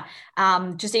talk about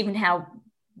just even how,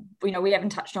 we haven't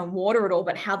touched on water at all,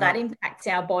 but how that impacts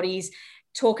our bodies,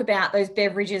 talk about those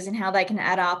beverages and how they can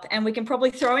add up. And we can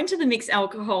probably throw into the mix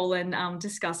alcohol and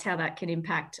discuss how that can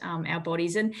impact our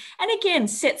bodies. And again,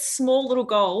 set small little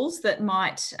goals that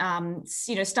might,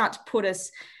 start to put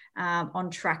us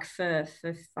on track for,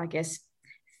 I guess,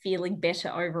 feeling better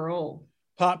overall.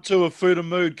 Part 2 of Food and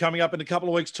Mood coming up in a couple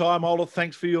of weeks' time. Ola,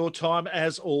 thanks for your time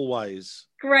as always.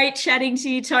 Great chatting to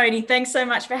you, Tony. Thanks so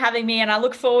much for having me, and I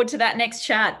look forward to that next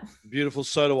chat. Beautiful,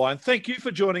 so do I. And thank you for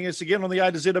joining us again on the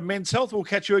A to Z of Men's Health. We'll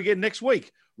catch you again next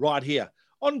week right here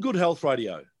on Good Health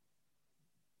Radio.